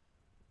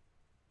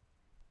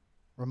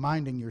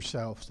 Reminding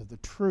yourselves of the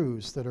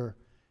truths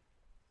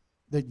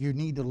that you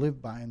need to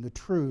live by and the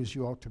truths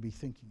you ought to be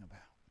thinking about.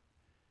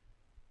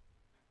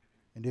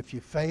 And if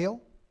you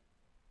fail,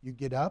 you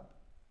get up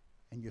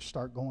and you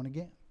start going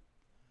again.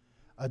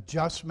 A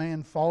just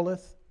man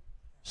falleth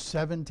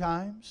 7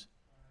 times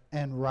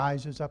and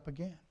rises up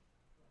again.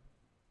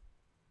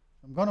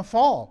 I'm going to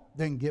fall,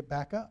 then get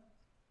back up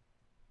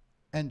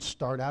and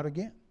start out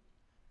again.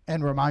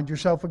 And remind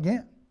yourself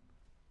again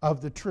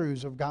of the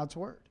truths of God's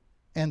Word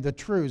and the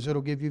truths that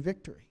will give you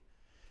victory.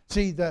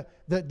 See, the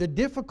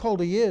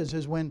difficulty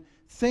is when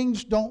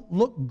things don't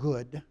look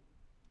good,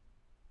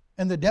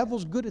 and the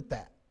devil's good at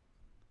that,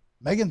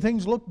 making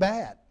things look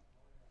bad,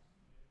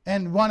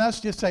 and want us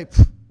to just say,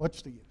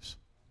 what's the use?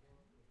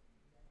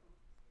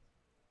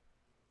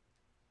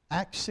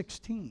 Acts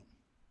 16,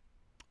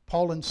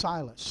 Paul and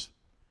Silas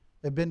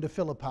have been to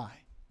Philippi.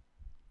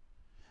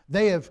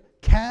 They have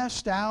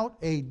cast out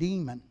a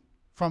demon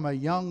from a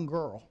young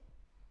girl.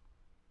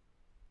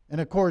 And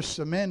of course,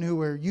 the men who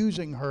were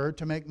using her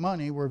to make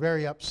money were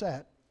very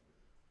upset.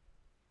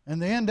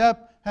 And they end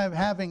up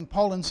having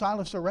Paul and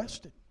Silas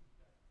arrested.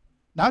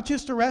 Not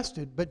just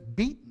arrested, but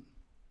beaten.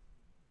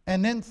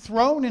 And then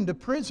thrown into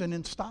prison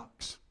in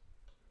stocks.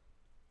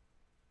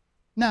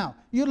 Now,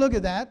 you look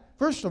at that.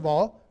 First of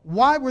all,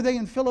 why were they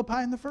in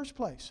Philippi in the first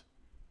place?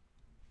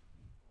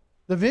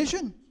 The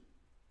vision.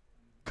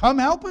 Come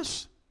help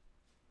us.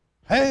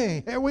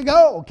 Hey, here we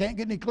go. Can't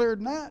get any clearer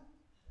than that.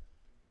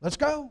 Let's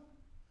go.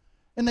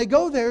 And they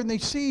go there and they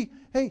see,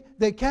 hey,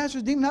 they cast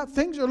the demon out.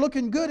 Things are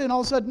looking good. And all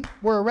of a sudden,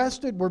 we're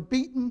arrested, we're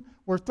beaten,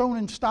 we're thrown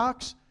in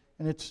stocks,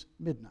 and it's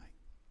midnight.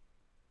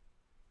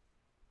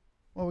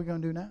 What are we going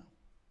to do now?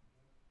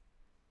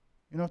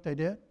 You know what they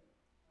did?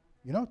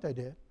 You know what they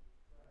did?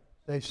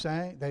 They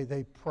sang,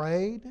 they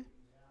prayed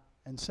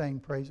and sang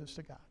praises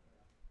to God.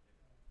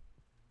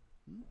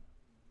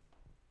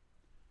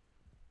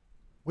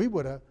 We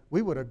would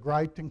have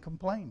griped and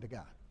complained to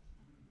God.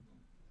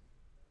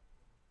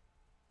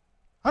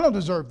 I don't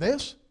deserve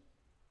this.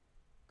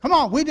 Come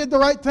on, we did the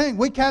right thing.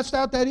 We cast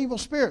out that evil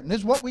spirit, and this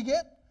is what we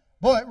get?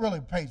 Boy, it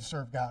really pays to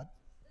serve God.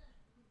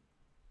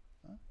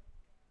 Huh?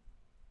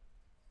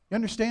 You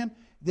understand?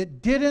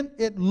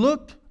 It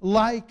looked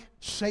like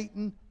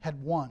Satan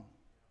had won.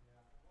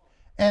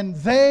 And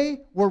they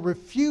were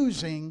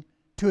refusing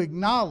to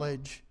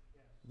acknowledge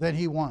that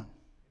he won.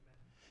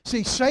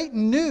 See,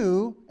 Satan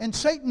knew, and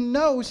Satan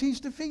knows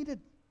he's defeated.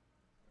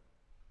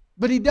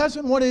 But he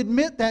doesn't want to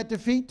admit that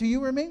defeat to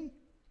you or me.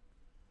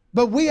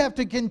 But we have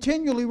to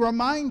continually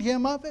remind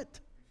him of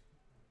it.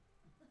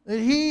 That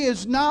he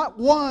is not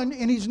won,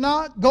 and he's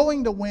not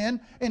going to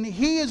win, and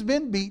he has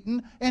been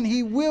beaten, and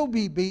he will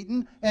be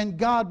beaten, and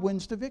God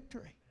wins the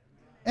victory.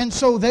 And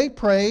so they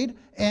prayed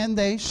and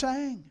they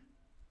sang.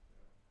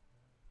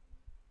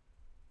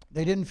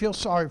 They didn't feel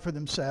sorry for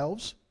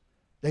themselves.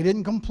 They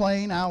didn't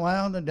complain, oh,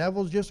 well, the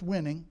devil's just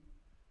winning.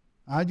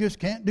 I just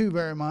can't do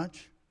very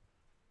much.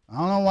 I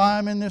don't know why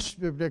I'm in this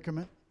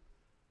predicament.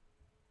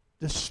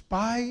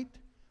 Despite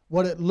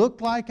what it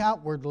looked like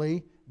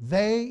outwardly,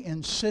 they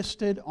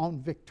insisted on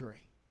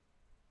victory.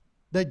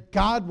 That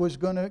God was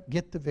going to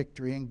get the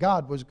victory and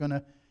God was going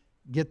to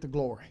get the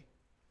glory.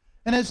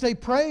 And as they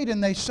prayed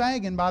and they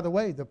sang, and by the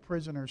way, the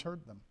prisoners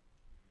heard them.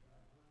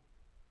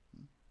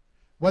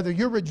 Whether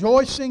you're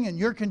rejoicing and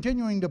you're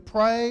continuing to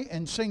pray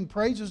and sing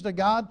praises to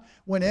God,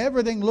 when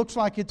everything looks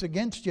like it's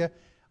against you,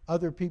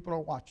 other people are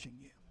watching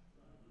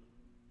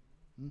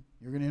you.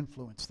 You're going to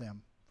influence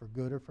them for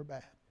good or for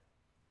bad.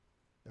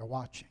 They're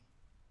watching.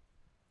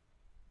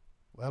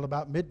 Well,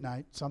 about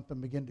midnight,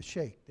 something began to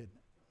shake, didn't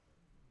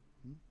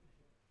it?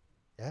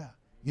 Yeah.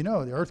 You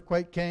know, the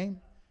earthquake came.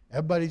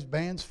 Everybody's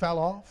bands fell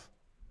off.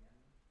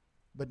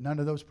 But none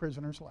of those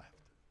prisoners left.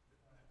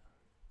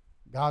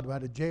 God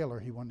had a jailer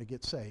he wanted to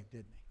get saved,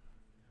 didn't he?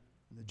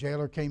 And the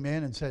jailer came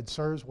in and said,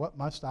 sirs, what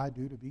must I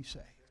do to be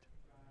saved?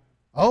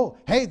 Oh,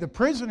 hey, the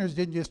prisoners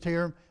didn't just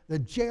hear him. The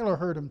jailer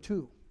heard him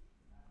too.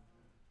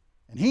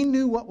 And he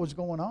knew what was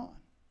going on.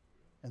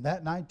 And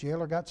that night,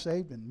 jailer got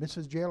saved, and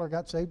Mrs. Jailer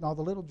got saved, and all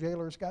the little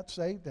jailers got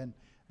saved, and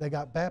they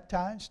got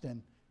baptized,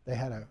 and they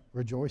had a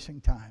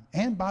rejoicing time.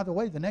 And by the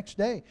way, the next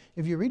day,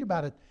 if you read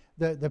about it,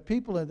 the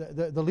people,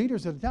 the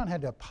leaders of the town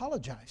had to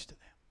apologize to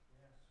them.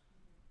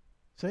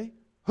 See?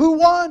 Who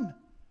won?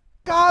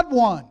 God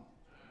won.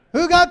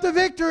 Who got the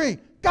victory?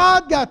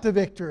 God got the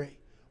victory.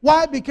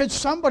 Why? Because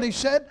somebody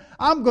said,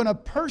 I'm going to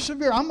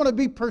persevere. I'm going to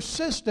be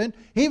persistent,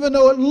 even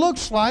though it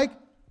looks like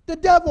the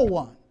devil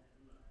won.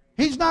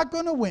 He's not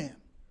going to win.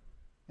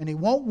 And he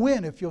won't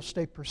win if you'll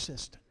stay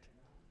persistent.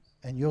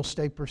 And you'll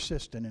stay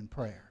persistent in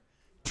prayer.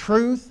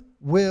 Truth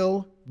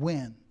will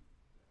win.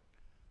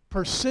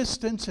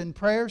 Persistence in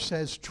prayer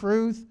says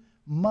truth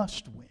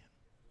must win.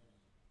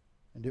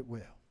 And it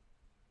will.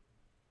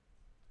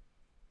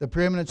 The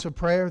preeminence of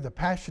prayer, the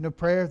passion of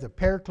prayer, the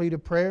paraclete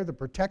of prayer, the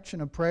protection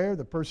of prayer,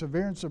 the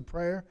perseverance of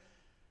prayer,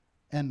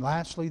 and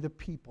lastly, the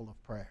people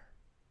of prayer.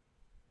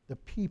 The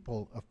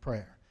people of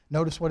prayer.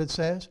 Notice what it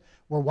says.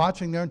 We're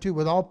watching thereunto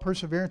with all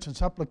perseverance and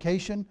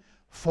supplication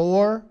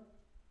for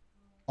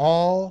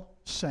all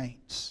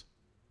saints.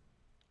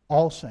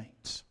 All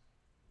saints.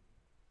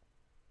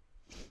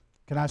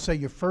 Can I say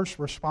your first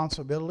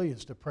responsibility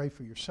is to pray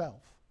for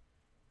yourself?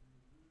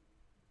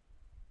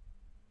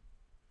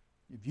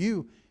 If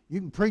you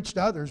can preach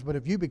to others, but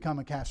if you become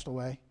a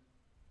castaway,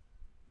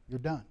 you're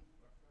done.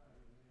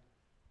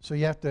 So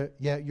you have to,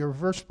 your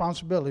first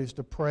responsibility is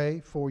to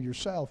pray for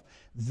yourself.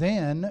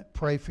 Then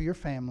pray for your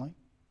family.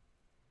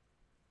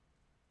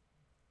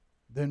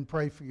 Then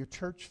pray for your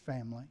church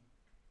family.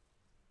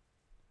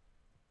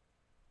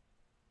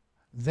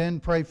 Then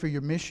pray for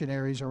your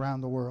missionaries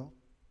around the world.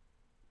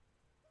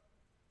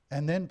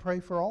 And then pray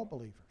for all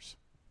believers.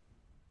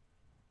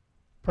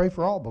 Pray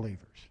for all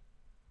believers.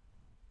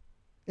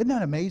 Isn't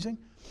that amazing?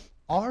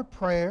 Our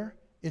prayer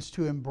is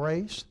to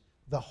embrace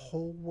the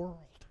whole world.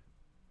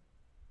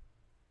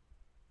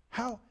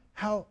 How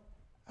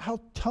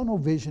tunnel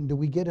vision do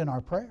we get in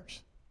our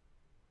prayers?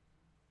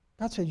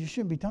 God said you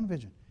shouldn't be tunnel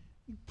vision.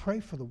 You pray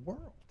for the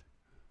world.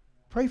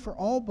 Pray for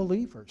all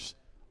believers,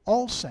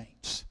 all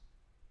saints.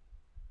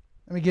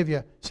 Let me give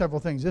you several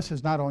things. This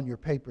is not on your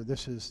paper.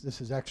 This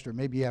is extra.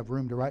 Maybe you have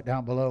room to write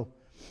down below.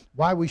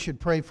 Why we should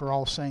pray for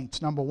all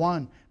saints. Number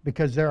one,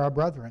 because they're our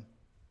brethren.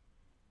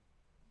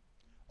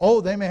 Oh,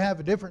 they may have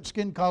a different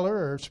skin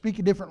color or speak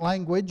a different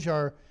language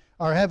or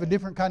have a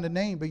different kind of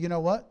name, but you know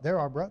what? They're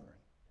our brethren.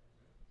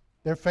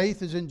 Their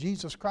faith is in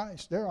Jesus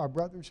Christ. They're our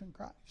brothers in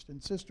Christ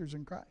and sisters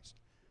in Christ.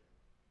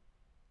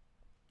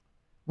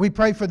 We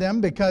pray for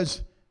them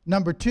because,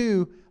 number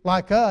two,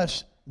 like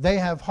us, they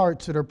have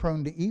hearts that are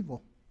prone to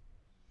evil.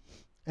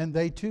 And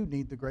they too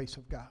need the grace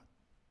of God.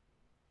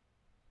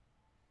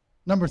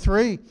 Number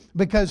three,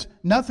 because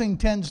nothing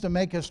tends to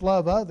make us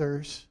love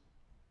others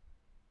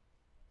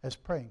as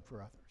praying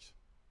for others.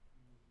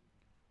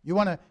 You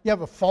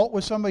have a fault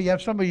with somebody, you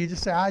have somebody you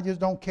just say, I just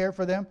don't care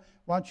for them.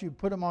 Why don't you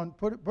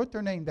put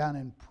their name down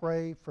and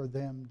pray for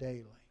them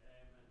daily?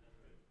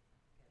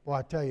 Well,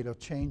 I tell you, it'll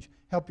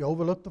help you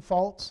overlook the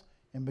faults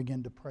and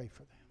begin to pray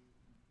for them.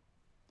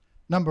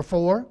 Number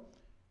four,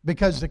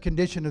 because the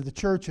condition of the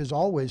church is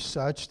always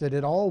such that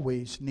it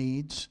always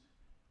needs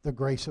the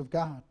grace of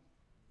God.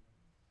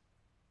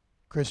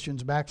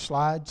 Christians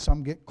backslide,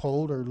 some get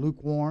cold or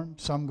lukewarm,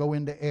 some go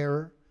into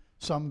error,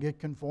 some get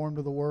conformed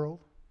to the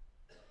world.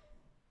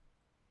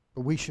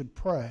 But we should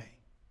pray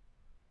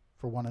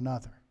for one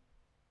another.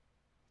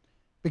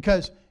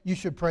 Because you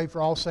should pray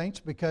for all saints,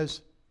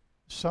 because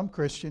some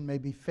Christian may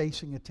be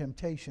facing a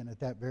temptation at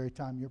that very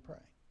time you're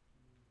praying.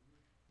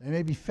 They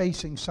may be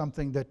facing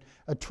something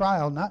a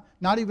trial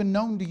not even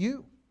known to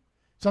you.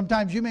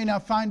 Sometimes you may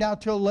not find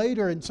out till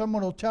later, and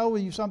someone will tell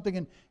you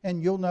something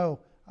and you'll know,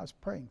 I was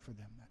praying for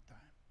them that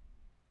time.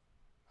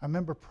 I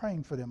remember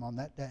praying for them on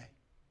that day.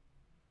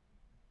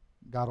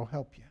 God will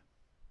help you.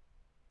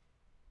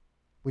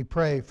 We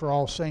pray for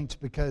all saints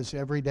because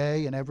every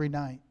day and every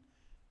night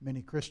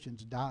many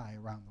Christians die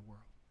around the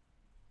world.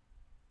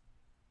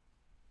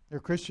 There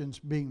are Christians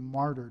being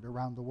martyred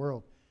around the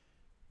world.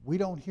 We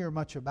don't hear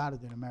much about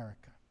it in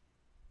America.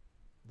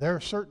 There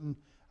are certain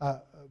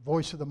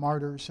Voice of the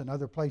Martyrs and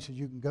other places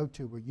you can go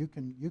to where you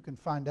can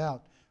find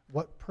out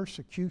what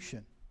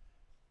persecution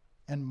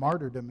and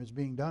martyrdom is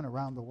being done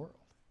around the world.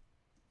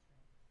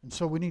 And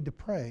so we need to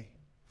pray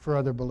for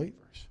other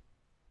believers.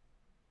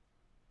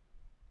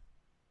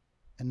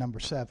 And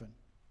number 7,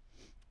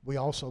 we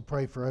also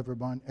pray for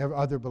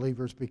other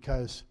believers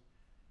because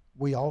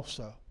we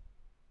also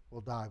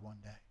will die one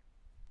day.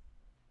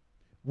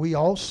 We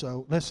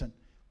also, listen,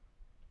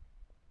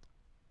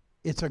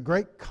 it's a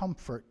great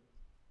comfort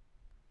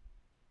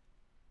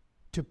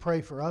to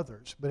pray for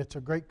others, but it's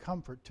a great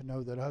comfort to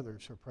know that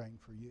others are praying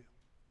for you.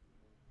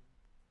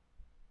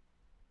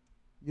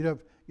 You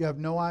have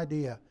no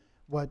idea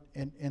what,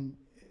 and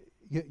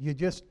you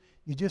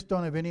just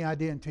don't have any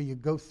idea until you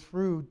go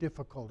through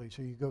difficulties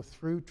or you go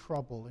through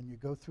trouble and you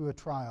go through a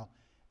trial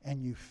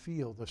and you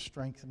feel the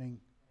strengthening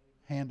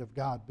hand of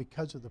God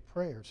because of the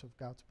prayers of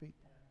God's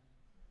people.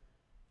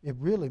 It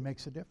really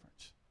makes a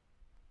difference.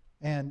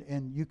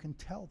 And you can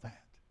tell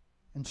that.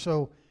 And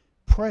so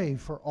pray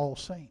for all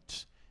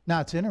saints. Now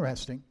it's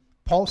interesting.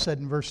 Paul said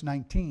in verse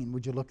 19,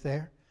 would you look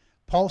there?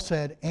 Paul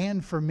said,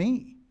 and for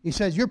me. He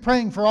says, you're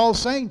praying for all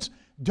saints.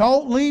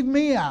 Don't leave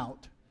me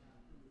out.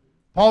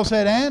 Paul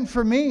said, and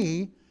for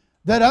me,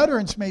 that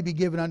utterance may be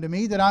given unto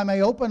me, that I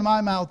may open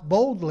my mouth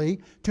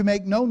boldly to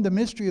make known the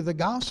mystery of the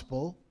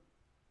gospel.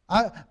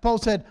 Paul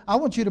said, I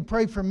want you to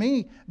pray for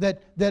me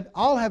that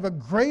I'll have a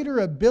greater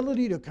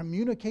ability to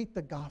communicate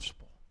the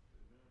gospel.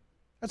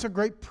 That's a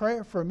great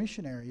prayer for a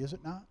missionary, is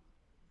it not?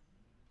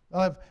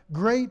 I'll have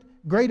great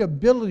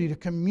ability to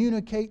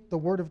communicate the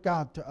Word of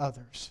God to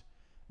others.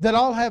 That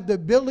I'll have the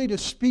ability to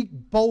speak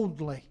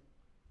boldly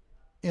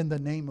in the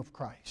name of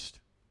Christ.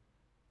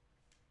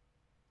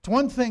 It's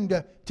one thing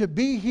to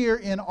be here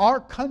in our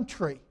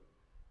country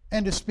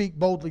and to speak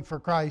boldly for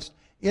Christ.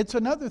 It's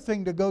another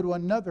thing to go to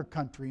another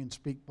country and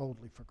speak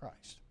boldly for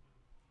Christ,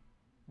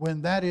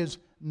 when that is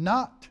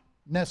not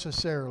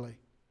necessarily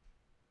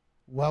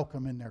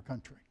welcome in their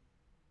country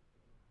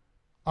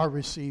or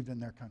received in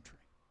their country.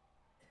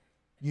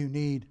 You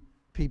need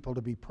people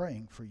to be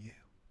praying for you.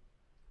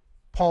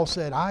 Paul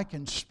said, I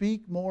can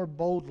speak more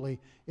boldly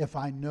if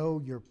I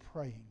know you're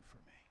praying for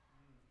me.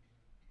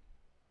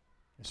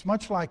 It's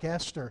much like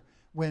Esther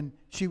when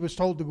she was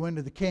told to go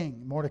into the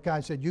king.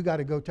 Mordecai said, you got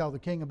to go tell the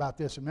king about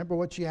this. And remember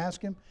what she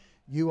asked him?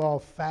 You all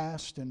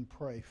fast and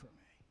pray for me.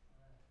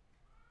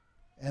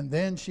 And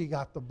then she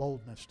got the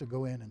boldness to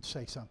go in and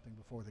say something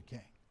before the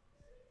king.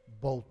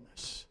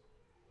 Boldness.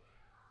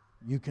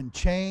 You can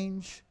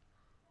change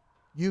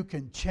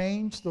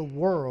the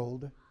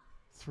world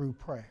through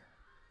prayer.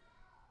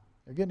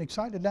 They're getting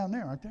excited down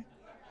there, aren't they?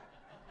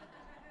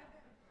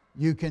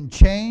 You can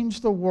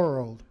change the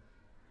world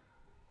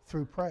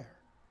through prayer.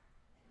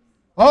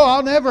 Oh,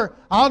 I'll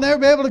never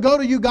be able to go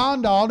to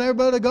Uganda. I'll never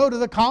be able to go to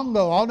the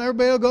Congo. I'll never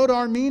be able to go to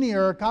Armenia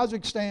or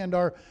Kazakhstan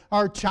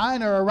or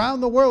China or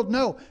around the world.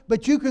 No,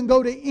 but you can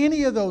go to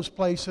any of those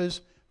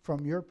places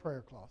from your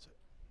prayer closet.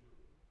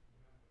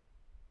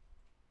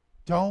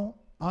 Don't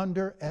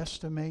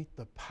underestimate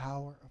the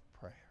power of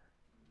prayer.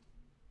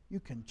 You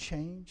can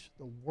change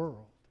the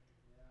world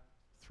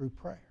through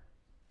prayer.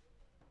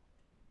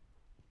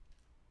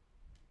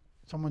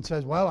 Someone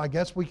says, well, I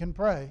guess we can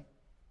pray.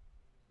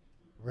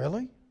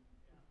 Really?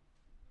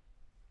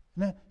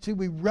 Now, see,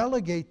 we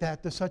relegate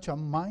that to such a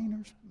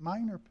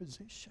minor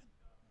position.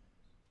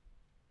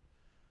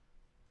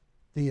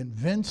 The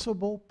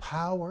invincible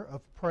power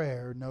of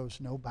prayer knows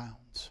no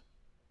bounds.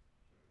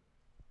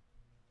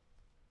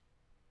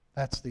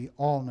 That's the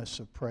allness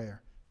of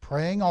prayer.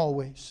 Praying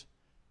always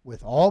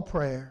with all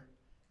prayer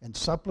and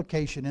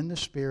supplication in the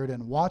Spirit,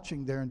 and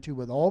watching thereunto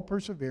with all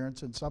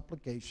perseverance and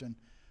supplication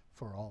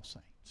for all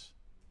saints.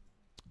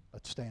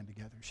 Let's stand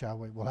together, shall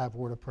we? We'll have a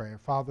word of prayer.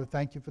 Father,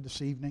 thank you for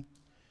this evening.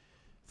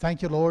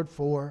 Thank you, Lord,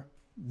 for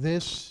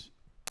this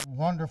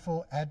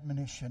wonderful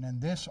admonition and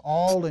this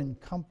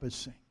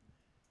all-encompassing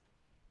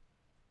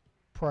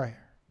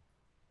prayer.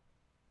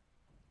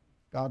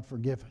 God,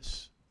 forgive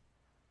us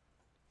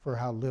for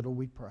how little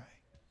we pray.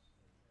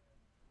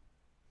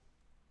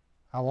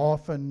 How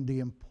often the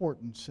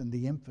importance and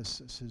the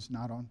emphasis is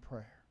not on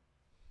prayer.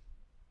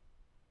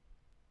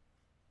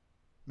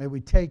 May we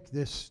take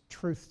this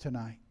truth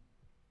tonight.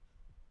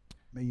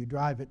 May you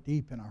drive it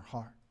deep in our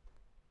heart.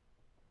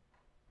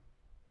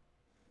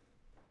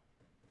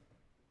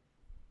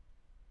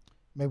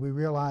 May we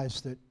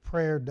realize that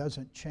prayer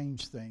doesn't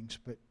change things,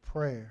 but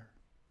prayer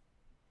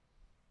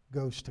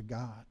goes to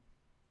God,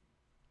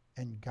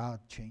 and God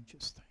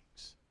changes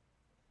things.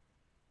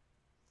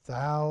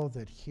 Thou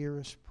that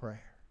hearest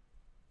prayer,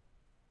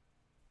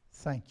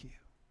 thank you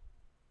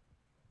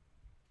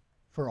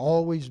for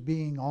always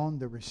being on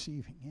the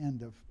receiving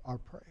end of our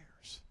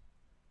prayers,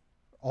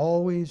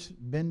 always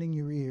bending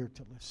your ear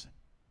to listen.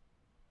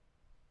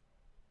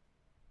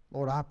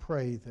 Lord, I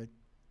pray that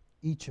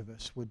each of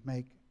us would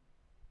make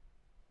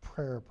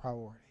prayer a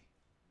priority,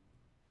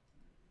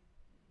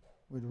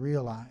 would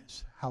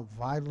realize how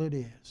vital it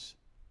is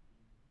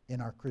in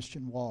our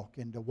Christian walk,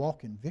 and to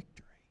walk in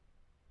victory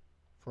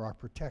for our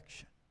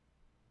protection,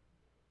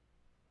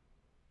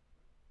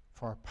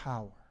 for our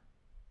power,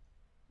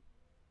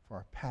 for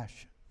our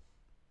passion,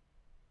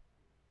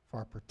 for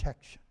our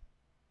protection.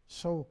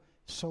 So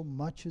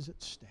much is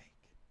at stake.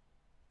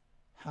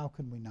 How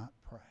can we not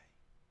pray?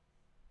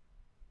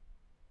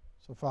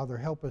 So, Father,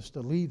 help us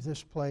to leave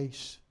this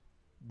place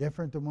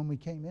different than when we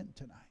came in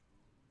tonight.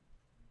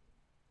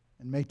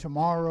 And may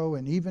tomorrow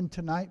and even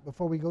tonight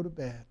before we go to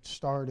bed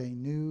start a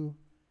new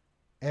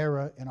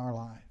era in our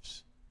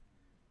lives.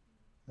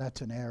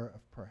 That's an era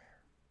of prayer.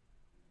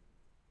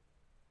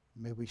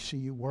 May we see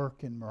you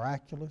work in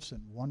miraculous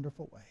and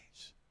wonderful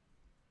ways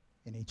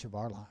in each of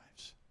our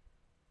lives.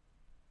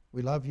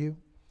 We love you.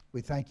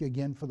 We thank you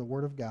again for the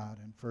Word of God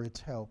and for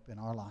its help in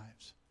our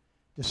lives.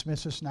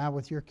 Dismiss us now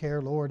with your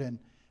care, Lord, and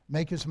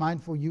make us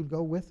mindful you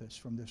go with us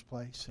from this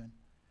place. And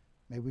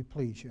may we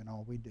please you in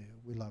all we do.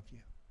 We love you.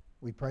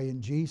 We pray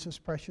in Jesus'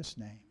 precious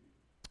name.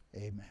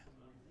 Amen.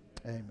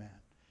 Amen.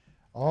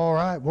 All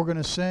right, we're going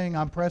to sing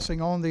I'm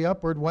Pressing on the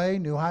Upward Way,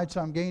 New Heights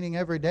I'm Gaining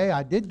Every Day.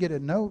 I did get a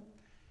note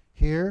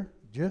here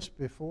just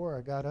before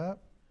I got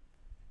up.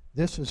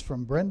 This is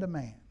from Brenda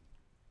Mann.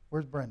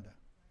 Where's Brenda?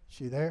 Is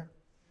she there?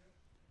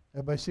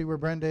 Everybody see where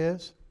Brenda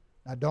is?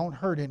 Now don't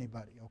hurt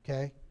anybody,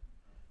 okay?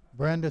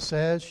 Brenda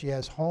says she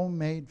has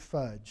homemade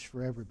fudge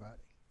for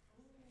everybody.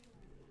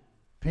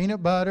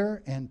 Peanut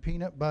butter and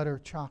peanut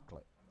butter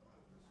chocolate.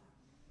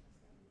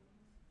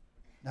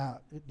 Now,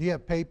 do you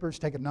have papers?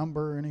 Take a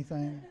number or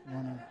anything?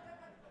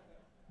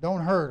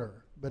 Don't hurt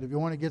her. But if you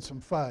want to get some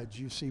fudge,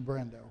 you see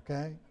Brenda,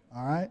 okay?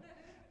 All right?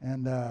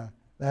 And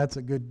that's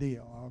a good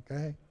deal,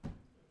 okay?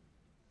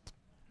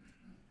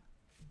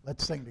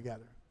 Let's sing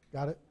together.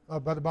 Got it?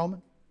 Brother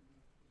Bowman?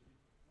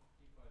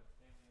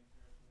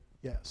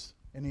 Yes.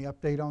 Any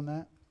update on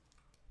that?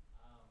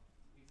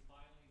 He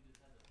finally just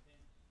has a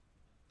pinch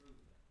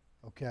improvement.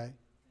 Okay.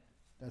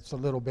 That's a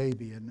little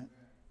baby, isn't it?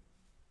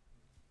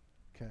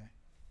 Okay.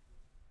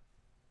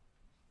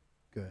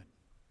 Good.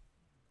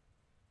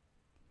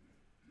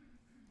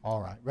 All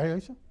right. Ready,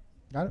 Lisa?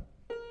 Got it?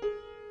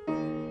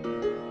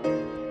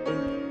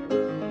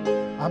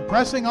 I'm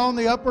pressing on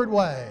the upward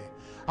way.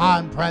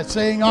 I'm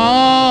pressing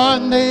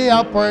on the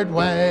upward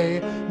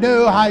way.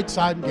 New heights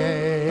I'm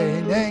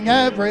gaining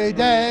every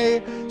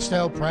day.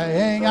 Still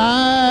praying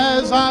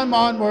as I'm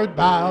onward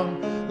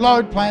bound.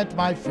 Lord, plant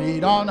my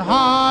feet on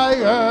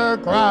higher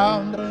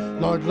ground.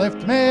 Lord,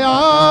 lift me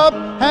up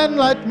and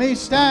let me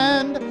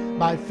stand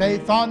by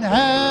faith on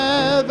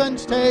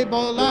heaven's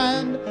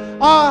tableland,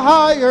 a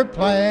higher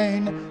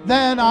plane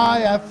than I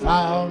have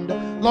found.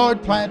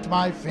 Lord, plant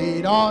my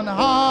feet on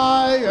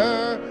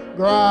higher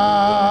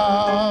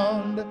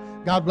ground.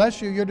 God bless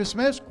you. You're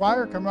dismissed.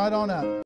 Choir, come right on up.